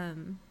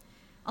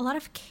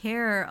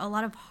care, a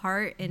lot of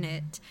heart in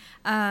it.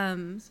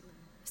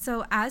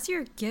 So as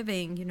you're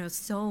giving,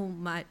 so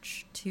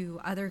much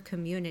to other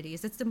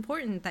communities, it's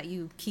important that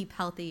you keep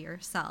healthy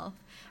yourself,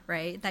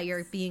 right? That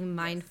you're being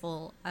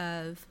mindful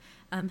of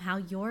how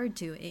you're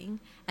doing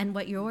and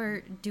what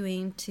you're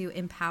doing to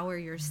empower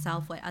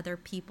yourself, what other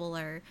people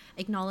are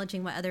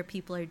acknowledging, what other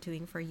people are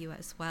doing for you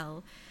as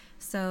well.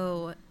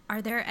 So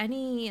are there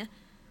any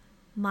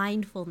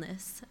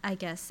mindfulness,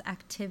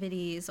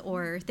 activities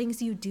or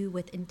things you do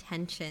with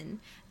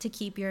intention to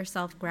keep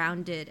yourself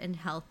grounded and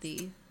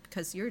healthy?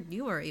 Because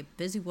you are a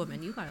busy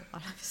woman. You got a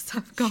lot of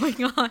stuff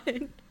going on.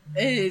 It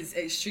is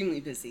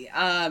extremely busy.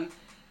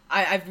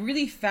 I've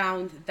really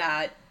found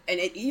that, and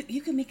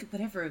you can make it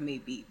whatever it may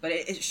be, but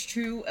it's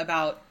true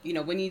about,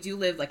 when you do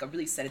live like a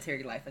really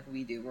sedentary life like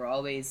we do, we're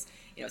always,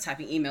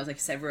 typing emails, like I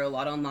said, we're a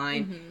lot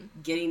online,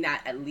 getting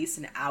that at least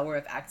an hour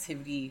of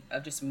activity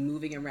of just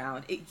moving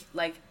around.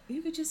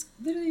 You could just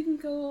literally can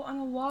go on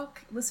a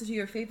walk, listen to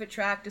your favorite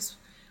track, just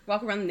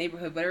walk around the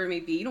neighborhood, whatever it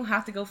may be. You don't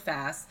have to go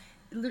fast.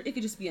 It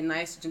could just be a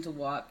nice, gentle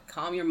walk,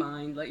 calm your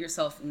mind, let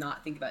yourself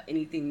not think about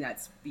anything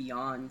that's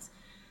beyond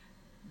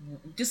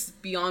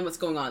what's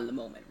going on in the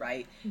moment,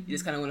 right? You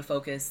just kind of want to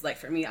focus. Like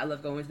for me, I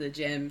love going to the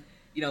gym,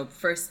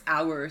 first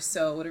hour or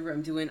so, whatever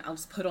I'm doing, I'll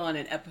just put on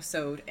an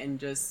episode and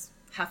just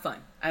have fun.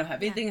 I don't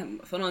have anything. I'm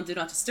put on Do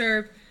Not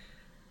Disturb.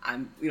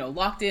 I'm,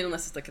 locked in,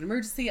 unless it's like an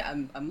emergency,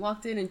 I'm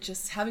locked in and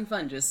just having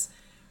fun, just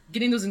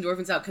getting those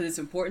endorphins out, because it's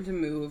important to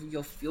move.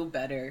 You'll feel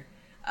better.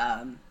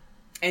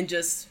 And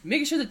just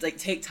making sure to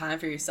take time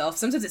for yourself.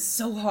 Sometimes it's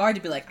so hard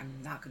to be like, I'm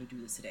not going to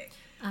do this today.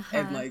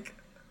 And like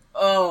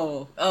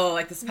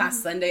this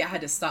past Sunday, I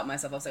had to stop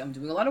myself. I was like, I'm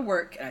doing a lot of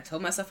work, and I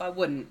told myself I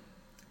wouldn't.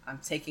 I'm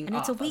taking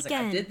off. It's a weekend. I was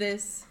like, I did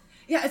this.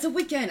 Yeah, it's a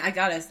weekend. I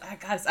got it.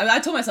 I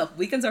told myself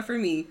weekends are for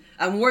me.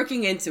 I'm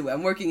working into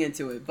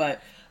it.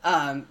 But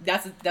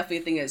that's definitely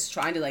a thing, is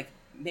trying to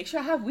make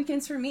sure I have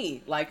weekends for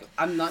me. Like,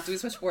 I'm not doing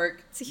so much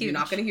work. It's huge. You're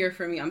not going to hear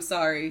from me. I'm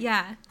sorry.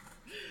 Yeah.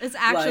 It's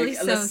actually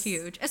so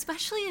huge,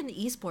 especially in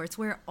esports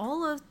where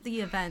all of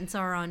the events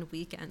are on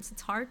weekends.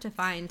 It's hard to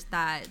find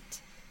that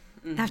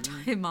have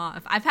time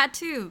off. I've had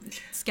to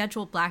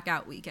schedule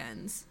blackout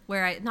weekends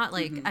where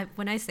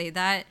when I say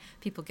that,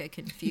 people get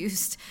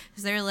confused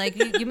because they're like,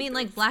 you mean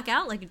like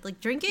blackout,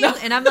 like drinking? No.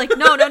 And I'm like,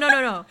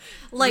 no.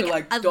 Like,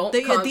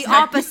 the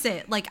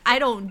opposite. Like, I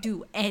don't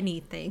do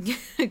anything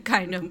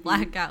kind of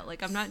blackout.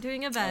 Like, I'm not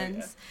doing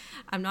events.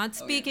 I'm not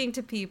speaking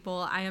to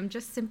people. I am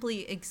just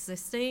simply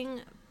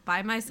existing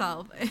by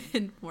myself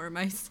and for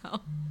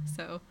myself.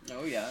 So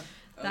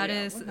that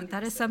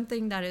is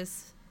something that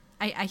is,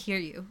 I hear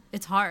you.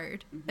 It's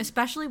hard,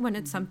 especially when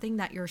it's something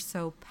that you're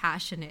so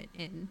passionate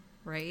in,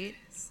 right?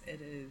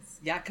 It is.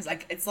 Yeah, because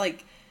it's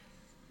like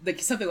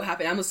something will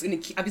happen. I'm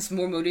just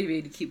more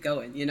motivated to keep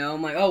going. You know,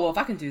 I'm like, oh well, if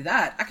I can do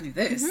that, I can do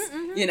this.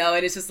 You know,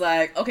 and it's just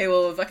like, okay,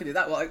 well, if I can do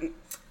that, well,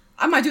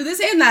 I might do this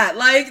and that.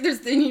 Like,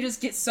 then you just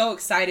get so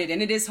excited,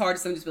 and it is hard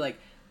to sometimes be like,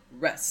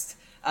 rest.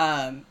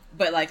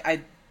 But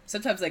like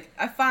sometimes like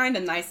I find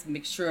a nice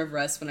mixture of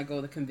rest when I go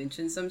to the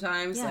convention.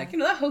 Sometimes, like, you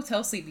know, that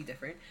hotel sleep be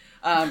different.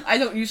 I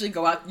don't usually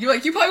go out. You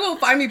probably won't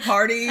find me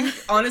partying,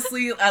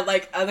 honestly, at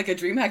a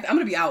dream hack. I'm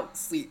gonna be out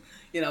sleep,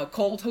 you know,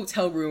 cold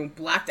hotel room,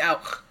 blacked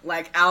out,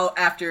 like out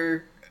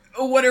after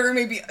whatever it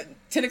may be,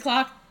 10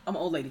 o'clock. I'm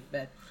an old lady,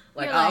 bed.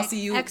 Like, I'll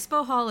see you.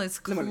 Expo Hall is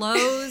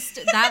closed.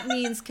 That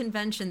means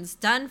convention's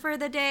done for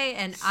the day,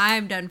 and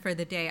I'm done for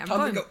the day. I'm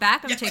going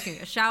back. I'm taking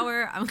a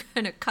shower. I'm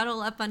gonna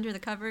cuddle up under the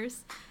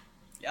covers.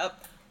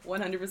 Yep,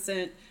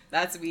 100%.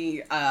 That's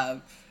me.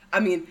 I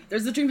mean,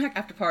 there's the DreamHack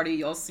after party.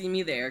 You'll see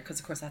me there because,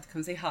 of course, I have to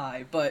come say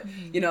hi. But,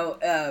 you know,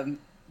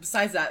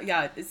 besides that,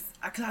 it's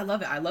because I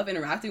love it. I love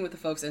interacting with the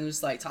folks and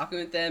just, like, talking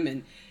with them.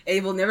 And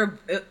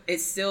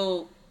it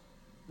still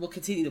will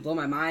continue to blow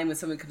my mind when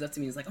someone comes up to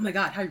me and is like, oh, my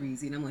God, hi,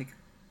 Reezie. And I'm like,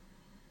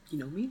 you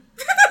know me?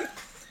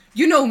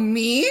 You know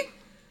me?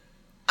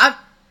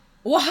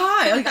 Well,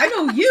 hi. Like, I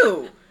know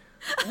you.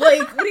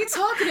 Like, what are you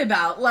talking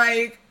about?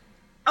 Like,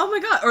 oh, my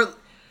God.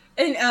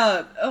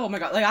 Oh, my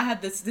God. Like, I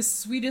had this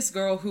sweetest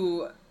girl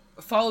who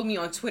followed me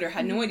on Twitter,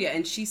 had no idea,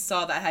 and she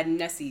saw that I had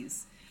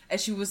Nessies,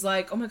 and she was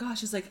like, oh my gosh,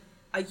 she's like,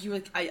 I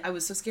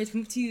was so scared to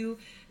come to you.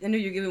 I know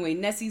you're giving away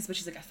Nessies, but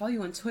she's like, I follow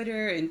you on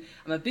Twitter and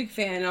I'm a big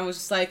fan. And I was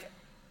just like,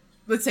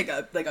 let's take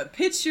a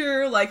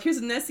picture, like, here's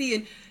a Nessie.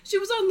 And she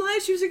was on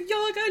live, she was like, yo,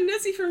 I got a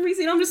Nessie from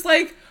Reezie. And I'm just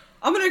like,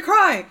 I'm gonna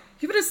cry,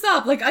 you better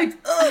stop. Like,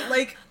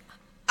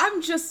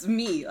 I'm just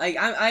me. Like,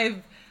 I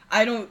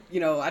don't, you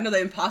know, I know the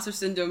imposter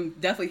syndrome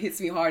definitely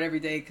hits me hard every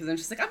day because I'm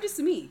just like, I'm just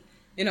me.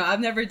 You know, I've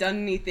never done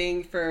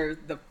anything for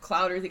the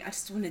clout or anything. I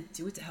just want to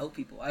do it to help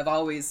people. I've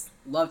always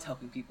loved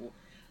helping people,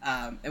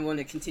 and want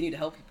to continue to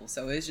help people.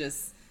 So it's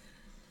just,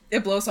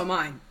 it blows my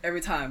mind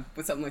every time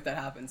when something like that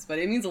happens. But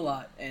it means a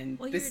lot. And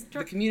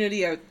the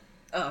community they're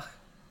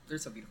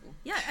so beautiful.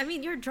 Yeah, I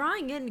mean, you're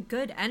drawing in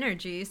good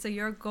energy. So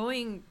you're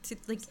going to,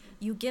 like,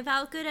 you give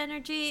out good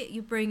energy,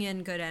 you bring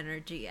in good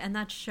energy. And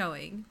that's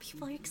showing.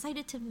 People are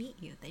excited to meet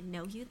you. They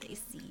know you, they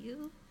see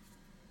you.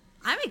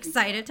 I'm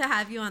excited to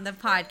have you on the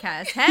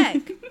podcast.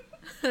 Heck.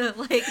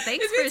 Like,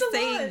 thanks for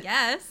saying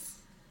yes.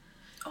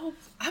 Oh,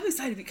 I'm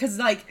excited because,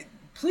 like,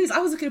 please, I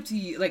was looking up to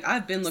you. Like,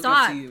 I've been looking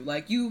up to you.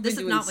 Like, you've been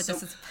doing this. This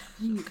is not what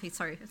this is. Okay,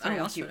 sorry.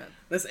 I'll shut up.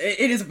 Listen,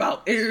 it is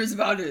about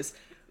this.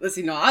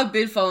 Listen, no, I've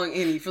been following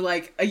Annie for,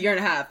 like, a year and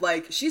a half.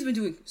 Like, she's been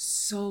doing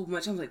so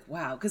much. I'm like,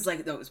 wow. Because,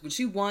 like, no, when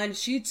she won,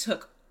 she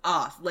took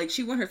off. Like,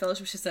 she won her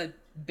fellowship. She said,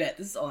 bet,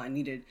 this is all I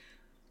needed.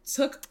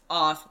 Took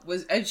off,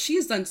 and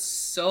she's done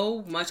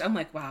so much. I'm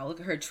like, wow, look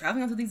at her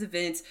traveling out to these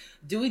events,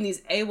 doing these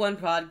A1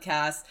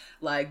 podcasts,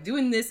 like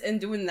doing this and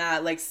doing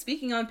that, like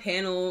speaking on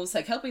panels,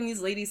 like helping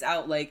these ladies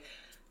out, like,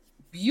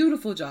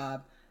 beautiful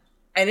job.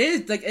 And it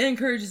is, like, it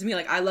encourages me.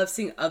 Like, I love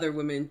seeing other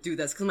women do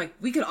this because I'm like,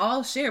 we can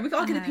all share, we can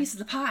all get a piece of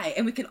the pie,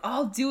 and we can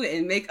all do it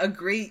and make a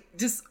great,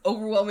 just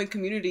overwhelming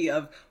community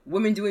of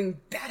women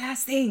doing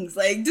badass things.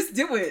 Like, just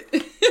do it.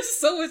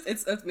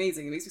 It's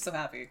amazing. It makes me so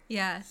happy.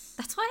 Yeah,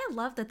 that's why I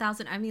love the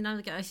 1,000. I mean,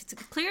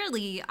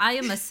 clearly I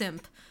am a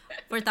simp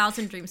for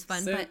 1,000 Dreams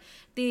Fun, but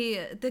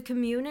the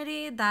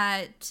community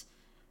that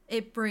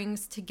it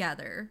brings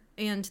together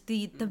and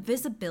the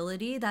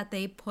visibility that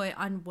they put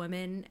on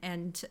women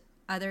and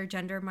other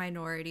gender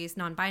minorities,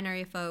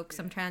 non-binary folks,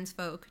 some trans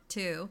folk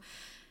too,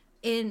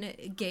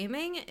 in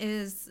gaming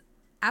is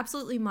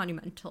absolutely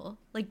monumental.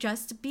 Like,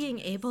 just being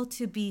able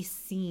to be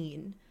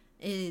seen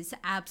is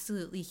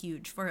absolutely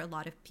huge for a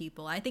lot of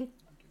people. I think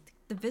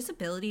the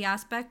visibility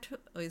aspect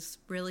is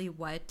really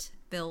what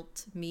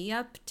built me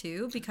up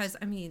too, because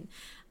I mean,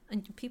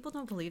 and people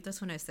don't believe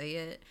this when I say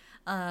it,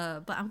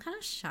 but I'm kind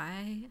of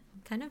shy.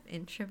 I'm kind of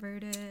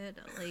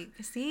introverted. Like,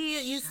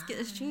 see,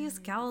 she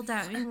scowled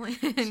at me.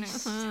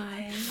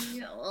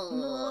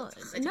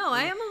 No,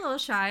 I am a little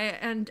shy.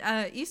 And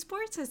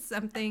esports is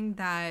something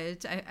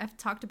that I've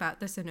talked about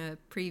this in a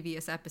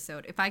previous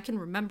episode. If I can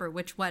remember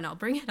which one, I'll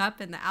bring it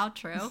up in the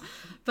outro.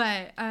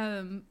 But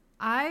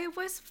I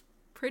was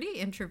pretty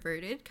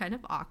introverted, kind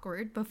of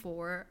awkward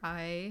before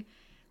I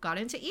got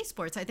into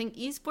esports. I think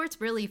esports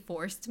really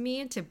forced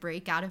me to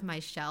break out of my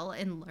shell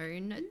and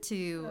learn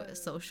to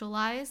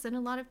socialize in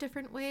a lot of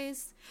different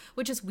ways,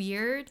 which is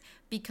weird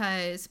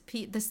because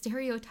the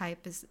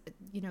stereotype is,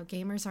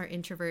 gamers are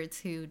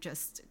introverts who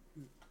just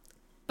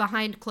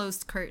behind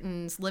closed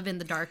curtains live in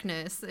the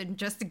darkness and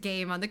just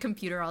game on the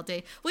computer all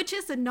day, which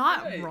is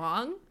not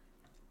wrong.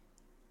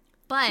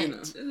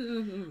 But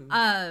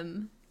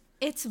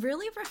it's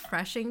really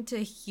refreshing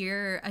to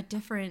hear a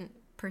different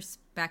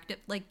perspective.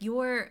 Like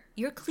you're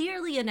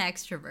clearly an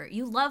extrovert.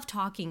 You love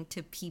talking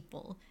to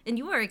people and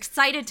you are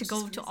excited to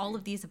go to all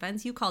of these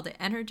events. You called it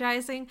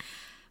energizing.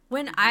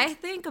 When I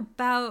think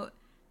about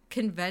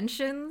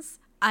conventions,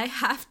 I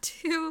have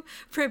to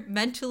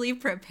mentally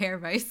prepare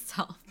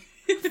myself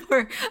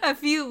for a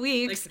few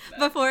weeks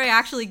before I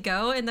actually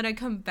go, and then I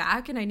come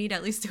back and I need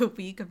at least a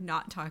week of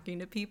not talking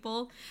to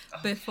people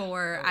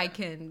before I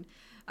can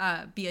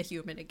be a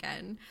human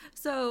again.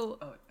 So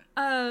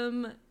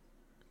do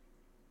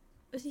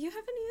you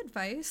have any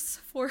advice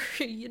for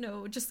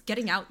just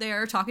getting out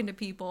there, talking to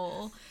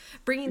people,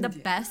 bringing the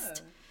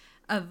best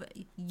of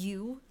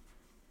you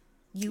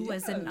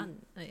as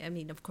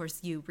of course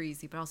you,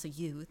 Reezie, but also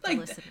you, the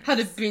listeners. How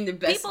to bring the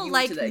best people you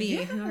like to me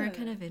who are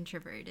kind of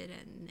introverted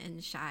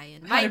and shy,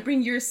 and how to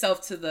bring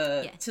yourself to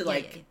the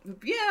I'm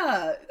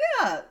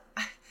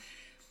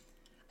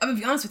gonna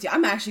be honest with you.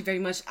 I'm actually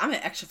I'm an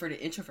extroverted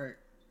introvert.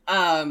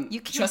 You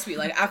can't trust me.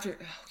 Like after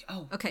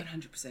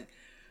 100%.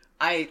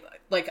 I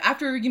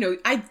after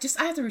I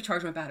have to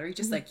recharge my battery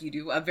just like you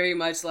do. I'm very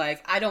much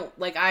like I don't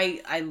like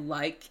I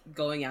like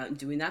going out and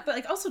doing that, but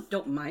like also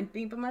don't mind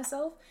being by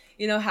myself.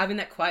 Having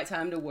that quiet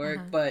time to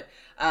work, but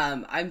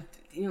I'm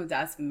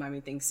that's my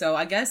main thing. So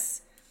I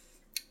guess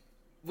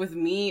with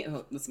me,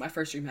 it's my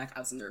first dream hack. I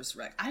was a nervous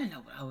wreck. I didn't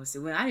know what I was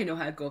doing. I didn't know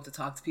how to go up to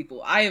talk to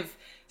people. I have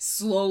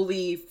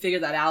slowly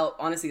figured that out.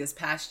 Honestly, this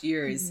past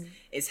year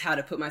is how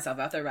to put myself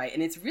out there right,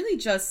 and it's really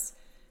just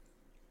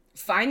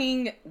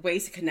finding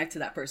ways to connect to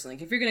that person.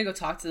 Like if you're gonna go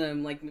talk to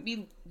them, like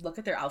maybe look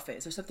at their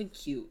outfits or something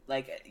cute,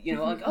 like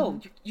oh,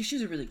 your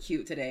shoes are really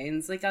cute today, and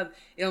it's like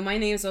my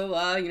name's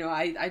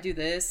I do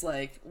this,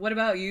 like what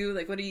about you,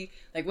 like what do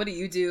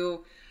you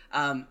do?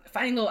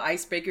 Finding little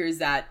icebreakers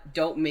that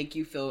don't make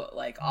you feel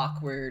like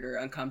awkward or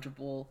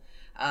uncomfortable.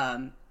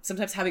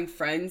 Sometimes having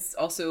friends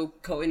also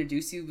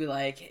co-introduce you, be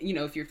like,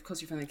 if you're close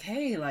to your friend, like,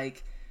 hey,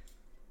 like,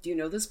 do you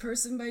know this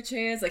person by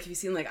chance? Like, if you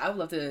seem like, I would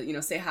love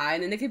to, say hi.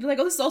 And then they could be like,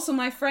 oh, this is also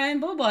my friend,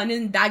 blah, blah, blah. And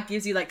then that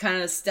gives you, like, kind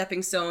of a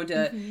stepping stone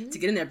to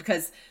get in there.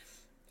 Because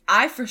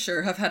I, for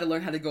sure, have had to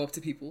learn how to go up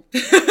to people,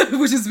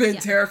 which has been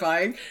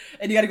terrifying.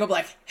 And you got to go be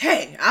like,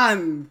 hey,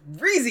 I'm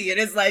Reezie. And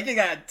it's like, you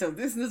got to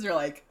this, you're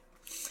like...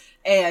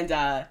 And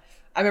I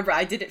remember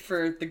I did it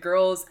for the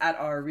girls at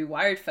our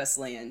Rewired Fest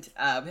land.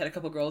 We had a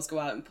couple girls go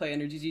out and play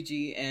under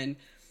GGG, and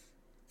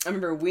I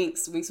remember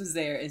Winx was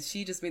there, and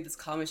she just made this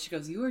comment. She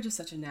goes, you are just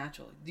such a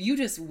natural. You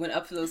just went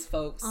up to those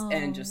folks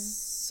and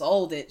just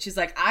sold it. She's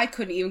like, I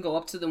couldn't even go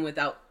up to them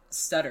without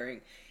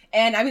stuttering.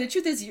 And I mean, the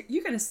truth is,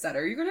 you're going to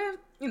stutter. You're going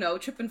to,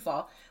 trip and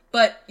fall.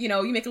 But, you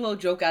make a little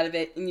joke out of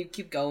it and you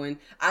keep going.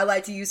 I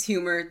like to use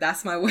humor.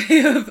 That's my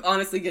way of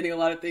honestly getting a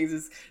lot of things,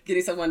 is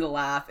getting someone to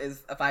laugh,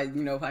 is if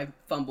I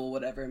fumble,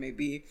 whatever it may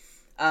be.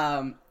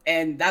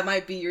 And that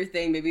might be your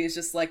thing. Maybe it's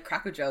just like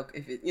crack a joke.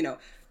 If it,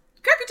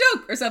 crack a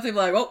joke or something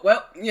like, oh,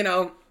 well,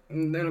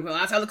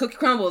 that's how the cookie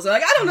crumbles.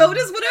 Like, I don't know,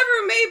 just whatever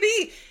it may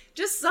be.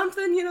 Just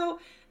something,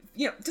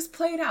 just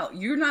play it out.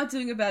 You're not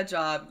doing a bad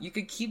job. You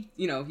could keep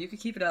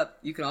it up.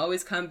 You can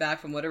always come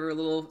back from whatever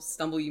little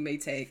stumble you may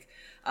take.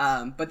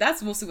 But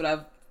that's mostly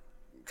what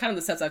kind of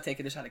the steps I've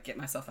taken to try to get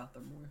myself out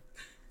there more.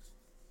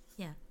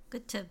 Yeah,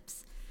 good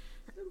tips.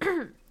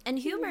 And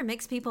humor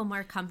makes people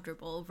more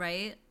comfortable,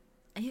 right?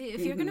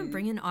 If you're going to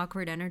bring in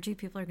awkward energy,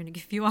 people are going to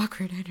give you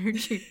awkward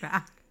energy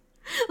back.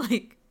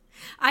 Like,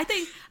 I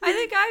think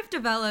I've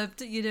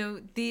developed,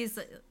 these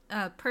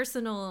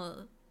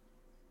personal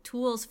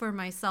tools for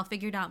myself,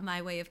 figured out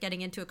my way of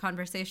getting into a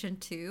conversation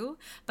too.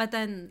 But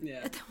then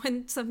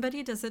when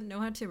somebody doesn't know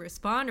how to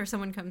respond, or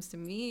someone comes to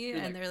me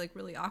and they're like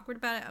really awkward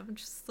about it, I'm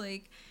just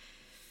like,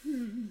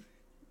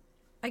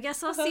 I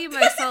guess I'll see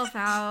myself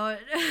out.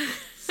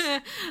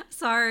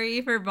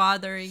 Sorry for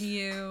bothering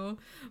you.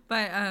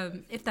 But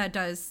if that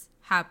does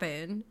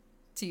happen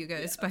to you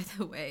guys, by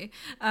the way,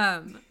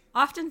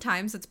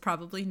 oftentimes it's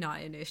probably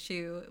not an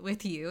issue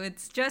with you.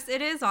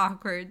 It is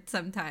awkward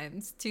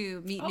sometimes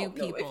to meet new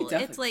people.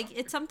 It's like,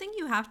 it's something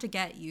you have to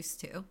get used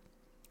to.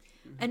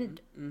 And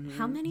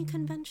how many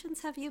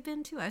conventions have you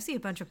been to? I see a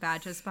bunch of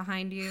badges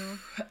behind you.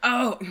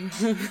 Oh,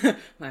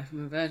 my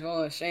badge.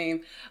 Oh,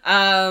 shame.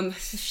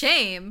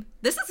 Shame?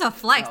 This is a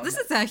flex. This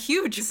is a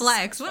huge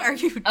flex. What are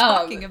you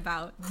talking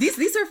about?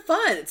 These are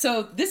fun.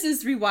 So this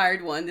is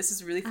Rewired one. This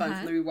is really fun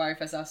from the Rewired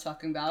Fest I was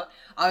talking about.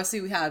 Obviously,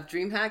 we have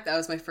DreamHack. That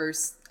was my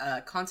first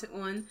content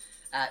one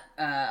at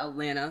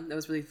Atlanta. That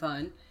was really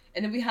fun.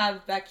 And then we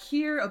have back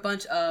here a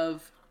bunch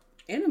of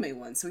anime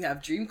ones. So we have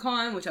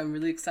DreamCon, which I'm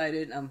really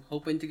excited. I'm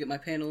hoping to get my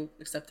panel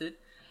accepted.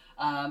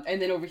 And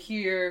then over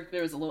here,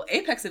 there was a little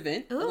Apex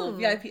event, a little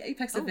VIP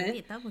Apex event.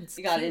 Wait, that one's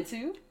we got cute.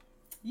 into.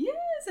 Yes,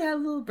 I had a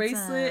little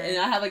bracelet, and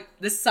I had like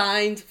this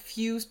signed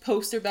Fuse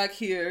poster back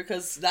here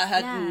because that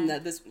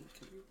had this.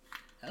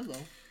 Hello,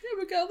 here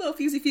we go, little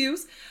Fusey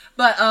Fuse.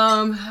 But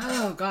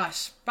oh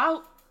gosh,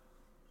 about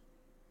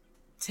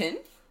 10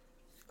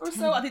 or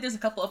so. I think there's a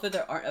couple of it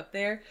that aren't up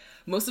there.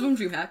 Most of them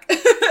DreamHack,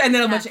 and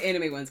then a bunch of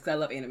anime ones because I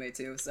love anime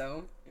too.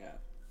 So yeah.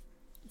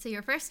 So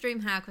your first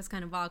DreamHack was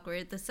kind of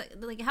awkward.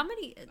 Like how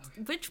many?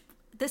 Which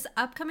this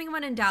upcoming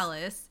one in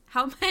Dallas?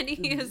 How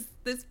many has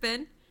this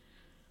been?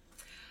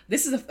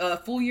 This is a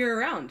full year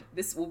round.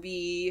 This will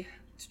be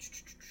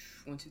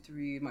 1, 2,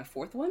 3. My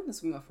fourth one.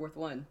 This will be my fourth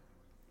one.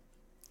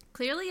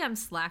 Clearly, I'm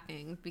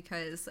slacking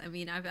because I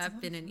mean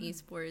I've been in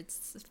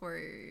esports for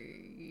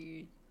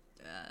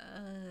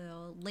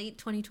late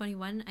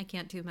 2021. I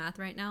can't do math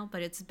right now,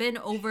 but it's been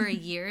over a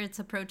year. It's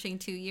approaching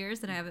 2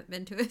 years, and I haven't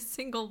been to a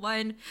single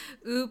one.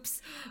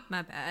 Oops,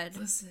 my bad.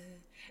 Listen.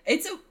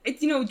 It's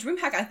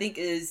DreamHack I think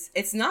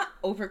it's not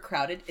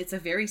overcrowded. It's a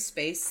very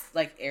space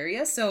like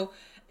area, so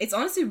it's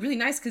honestly really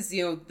nice because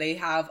they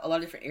have a lot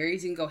of different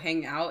areas you can go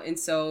hang out, and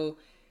so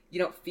you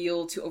don't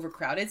feel too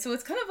overcrowded. So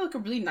it's kind of like a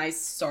really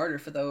nice starter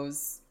for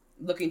those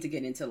looking to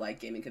get into like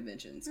gaming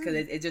conventions because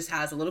it just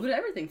has a little bit of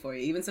everything for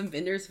you. Even some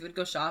vendors who would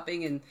go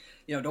shopping and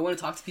don't want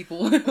to talk to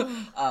people.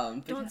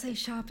 Don't say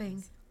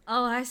shopping.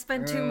 Oh, I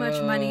spent too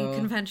much money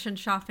convention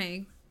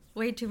shopping.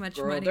 Way too much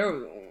money.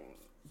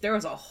 There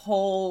was a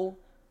whole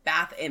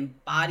Bath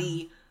and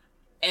Body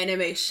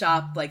anime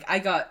shop. Like I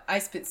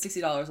spent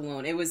 $60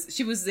 alone.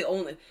 She was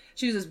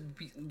this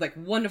like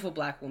wonderful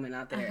black woman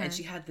out there, and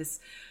she had this.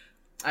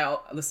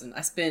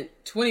 I spent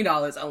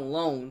 $20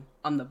 alone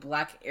on the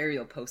black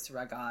Ariel poster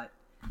I got.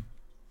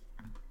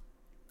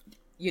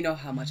 You know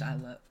how much I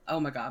love.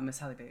 Oh my God, Miss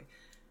Halle Bailey.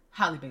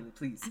 Halle Bailey,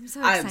 please. I'm so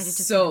excited to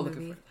see the movie.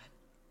 Looking forward to that.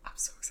 I'm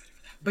so excited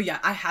for that. But yeah,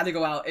 I had to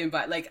go out and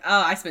buy.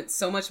 I spent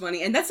so much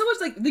money, and that's so much.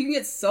 Like you can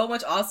get so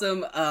much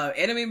awesome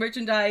anime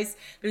merchandise.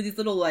 There's these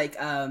little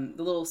the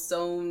little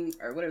sewn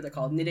or whatever they're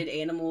called, knitted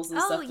animals and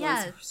stuff.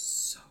 Yeah, they're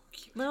so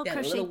cute. Little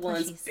crochet little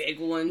ones, plushies. big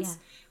ones,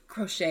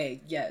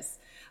 crochet. Yes.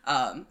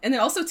 And then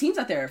also teams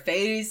out there.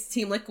 FaZe,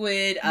 Team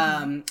Liquid,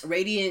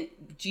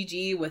 Radiant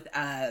GG with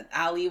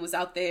Ali was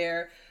out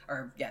there.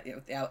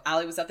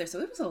 Ali was out there.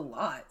 So it was a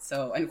lot.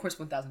 So, and of course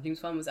 1000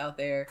 Teams Fun was out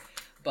there.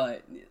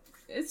 But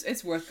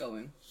it's worth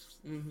going.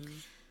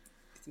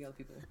 See other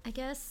people. I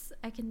guess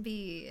I can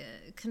be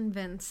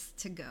convinced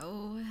to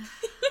go.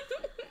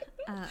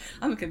 I'm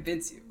gonna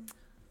convince you.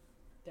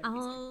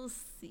 I'll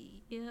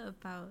see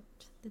about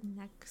the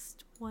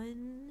next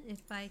one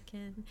if I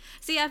can.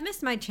 See, I've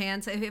missed my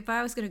chance. If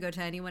I was going to go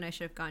to anyone, I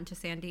should have gone to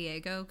San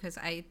Diego because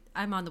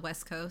I'm on the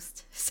West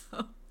Coast.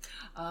 So.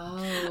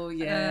 Oh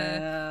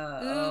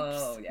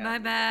yeah. Oops, my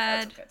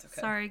bad. It's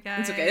okay. Sorry,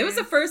 guys. It's okay. It was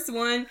the first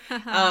one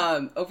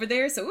over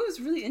there, so it was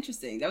really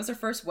interesting. That was their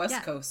first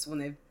West Coast when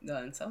they've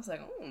done. So I was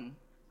like, okay.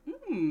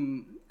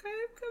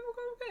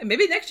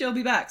 Maybe next year I'll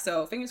be back.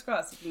 So fingers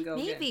crossed, you can go.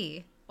 Maybe.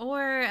 Again.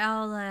 Or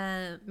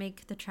I'll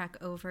make the trek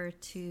over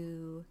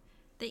to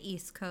the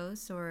East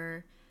Coast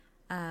or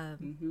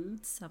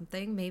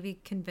something. Maybe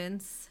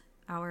convince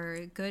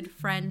our good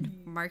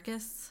friend Mark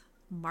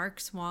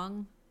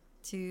Swong,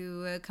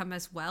 to come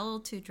as well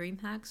to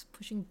DreamHack's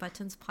Pushing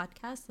Buttons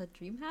podcast at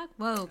DreamHack.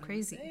 Whoa,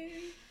 crazy.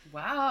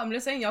 Wow, I'm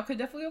just saying y'all could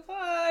definitely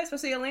apply,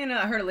 especially Atlanta.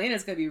 I heard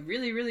Atlanta's going to be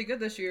really, really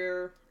good this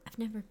year. I've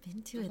never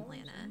been to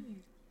Atlanta.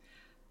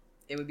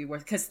 It would be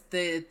worth, because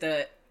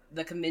the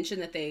convention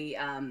that they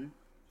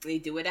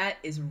do it at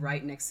is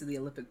right next to the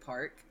Olympic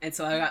Park, and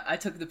so I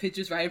took the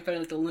pictures right in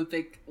front of the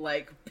Olympic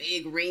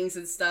big rings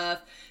and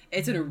stuff.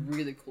 It's in a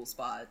really cool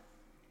spot.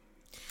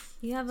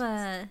 You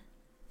have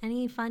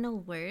any final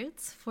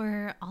words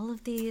for all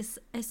of these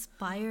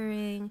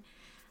aspiring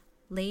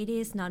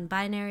ladies,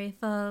 non-binary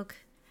folk,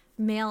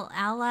 male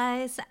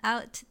allies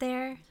out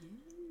there?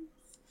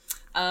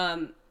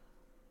 To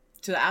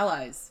the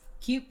allies,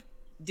 keep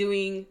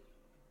doing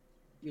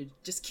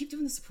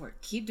the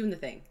support, keep doing the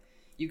thing.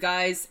 You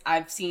guys,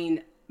 I've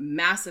seen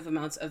massive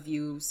amounts of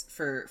views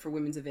for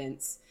women's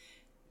events,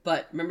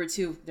 but remember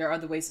too, there are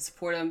other ways to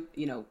support them.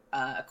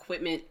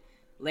 Equipment,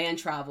 land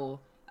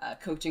travel,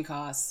 coaching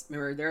costs.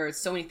 Remember, there are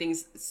so many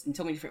things in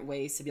so many different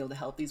ways to be able to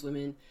help these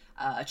women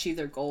achieve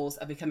their goals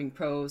of becoming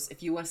pros.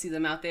 If you want to see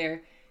them out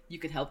there, you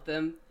can help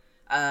them.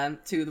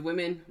 To the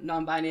women,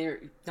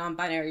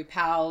 non-binary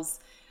pals,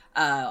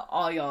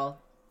 all y'all,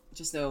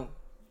 just know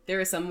there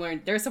is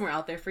somewhere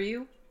out there for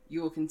you.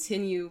 You will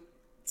continue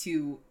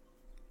to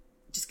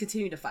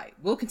fight.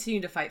 We'll continue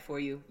to fight for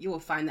you. You will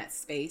find that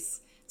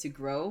space to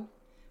grow.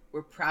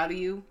 We're proud of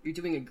you. You're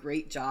doing a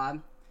great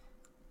job.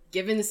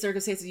 Given the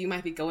circumstances you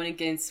might be going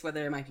against,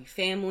 whether it might be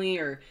family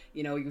or,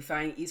 you're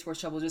finding esports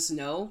trouble, just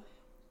know,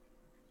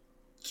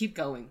 keep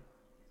going.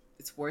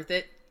 It's worth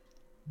it.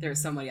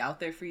 There's somebody out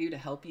there for you to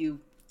help you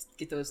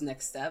get those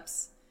next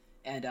steps.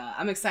 And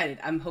I'm excited.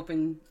 I'm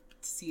hoping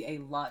to see a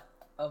lot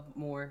of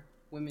more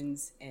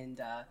women's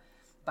and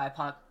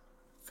BIPOC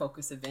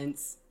focused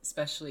events,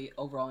 especially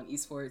overall in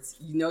esports.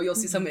 You'll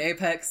see some in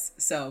Apex.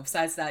 So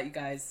besides that, you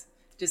guys,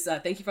 just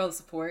thank you for all the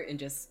support and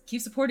just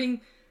keep supporting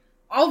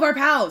all of our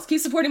pals. Keep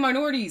supporting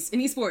minorities in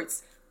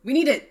esports. We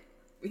need it.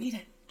 We need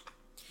it.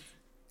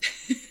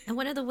 And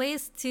one of the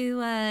ways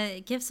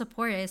to give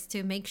support is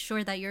to make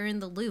sure that you're in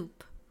the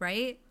loop,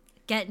 right?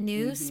 Get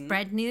news,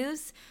 spread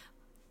news.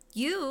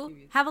 You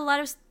have a lot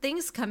of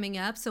things coming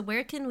up, so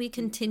where can we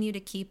continue to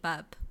keep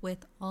up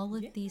with all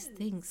of these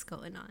things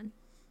going on?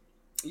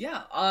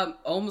 Yeah,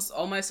 almost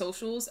all my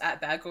socials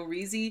at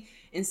Reezie,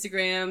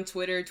 Instagram,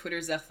 Twitter.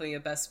 Twitter's definitely a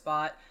best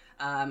spot.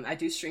 I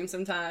do stream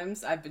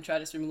sometimes. I've been trying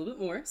to stream a little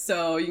bit more,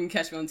 so you can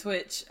catch me on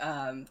Twitch.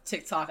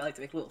 TikTok, I like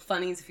to make little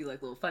funnies if you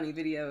like little funny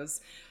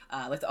videos.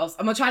 I'm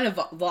gonna try to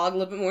vlog a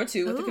little bit more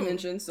too with the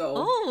convention, so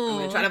I'm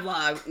gonna try to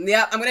vlog.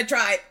 Yeah, I'm gonna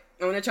try.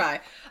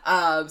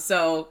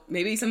 So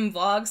maybe some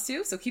vlogs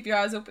too, so keep your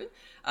eyes open.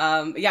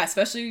 Yeah,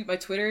 especially my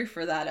Twitter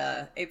for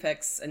that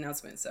Apex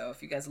announcement. So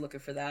if you guys are looking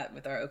for that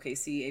with our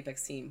OKC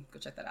Apex team, go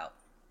check that out.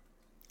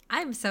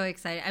 I'm so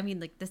excited. I mean,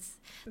 like this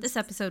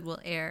episode will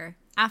air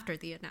after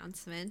the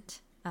announcement.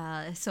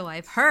 So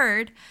I've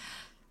heard,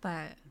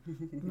 but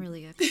I'm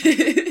really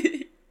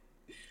excited.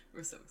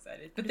 We're so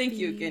excited. But thank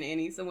you again,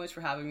 Annie, so much for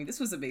having me. This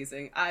was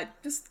amazing. I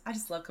just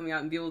love coming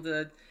out and be able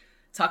to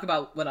talk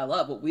about what I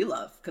love, what we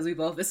love, because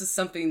this is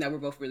something that we're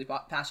both really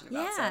passionate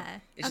about. Yeah,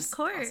 so it's of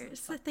course.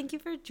 Awesome. Thank you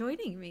for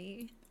joining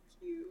me.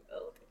 Thank you.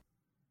 Okay.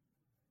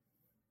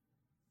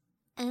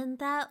 And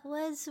that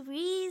was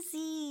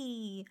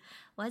Reezie.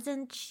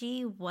 Wasn't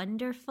she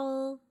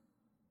wonderful?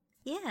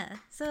 Yeah.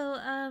 So,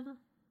 I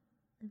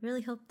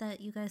really hope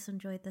that you guys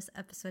enjoyed this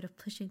episode of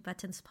Pushing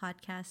Buttons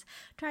podcast.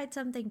 Tried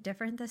something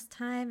different this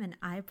time, and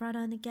I brought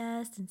on a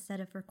guest instead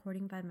of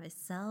recording by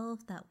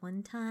myself that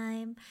one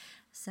time.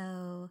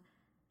 So,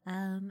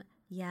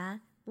 yeah,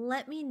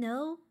 let me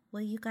know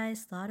what you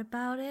guys thought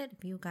about it.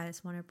 If you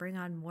guys want to bring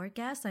on more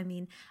guests, I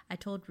mean, I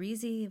told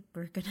Reezie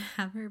we're going to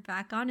have her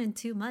back on in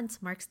 2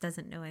 months. Marks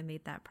doesn't know I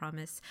made that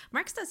promise.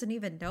 Marks doesn't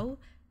even know,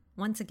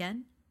 once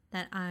again,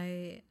 that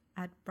I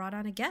had brought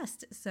on a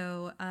guest.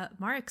 So,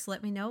 Marks,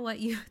 let me know what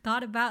you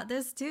thought about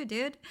this too,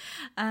 dude.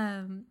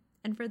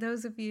 And for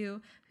those of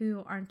you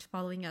who aren't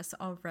following us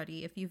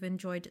already, if you've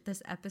enjoyed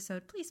this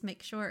episode, please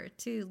make sure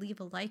to leave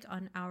a like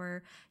on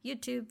our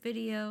YouTube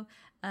video,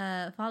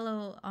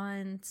 follow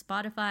on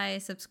Spotify,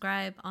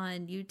 subscribe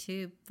on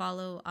YouTube,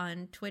 follow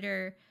on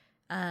Twitter,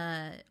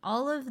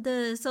 all of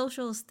the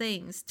socials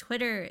things.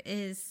 Twitter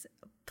is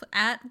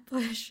at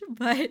Pushing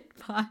Buttons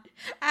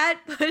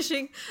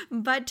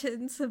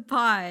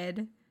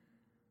Pod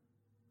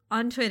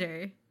on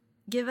Twitter.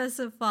 Give us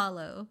a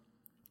follow.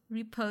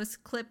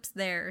 Repost clips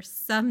there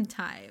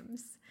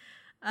sometimes.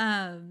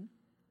 I'll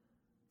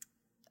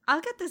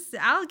get this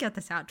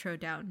outro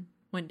down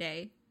one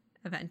day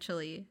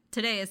eventually.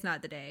 Today is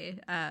not the day.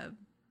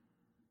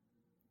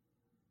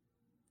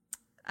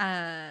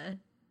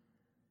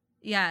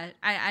 Yeah,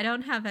 I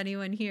don't have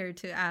anyone here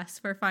to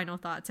ask for final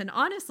thoughts. And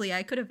honestly,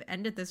 I could have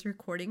ended this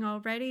recording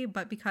already,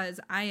 but because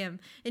I am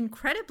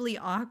incredibly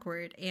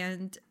awkward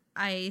and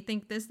I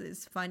think this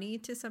is funny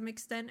to some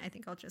extent, I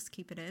think I'll just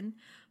keep it in.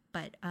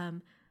 But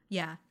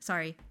yeah,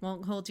 sorry,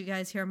 won't hold you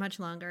guys here much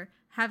longer.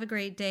 Have a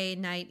great day,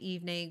 night,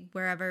 evening,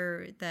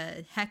 wherever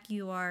the heck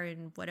you are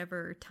and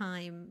whatever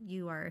time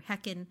you are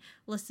heckin'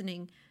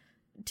 listening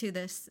to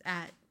this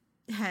at.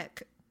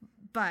 Heck,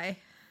 bye.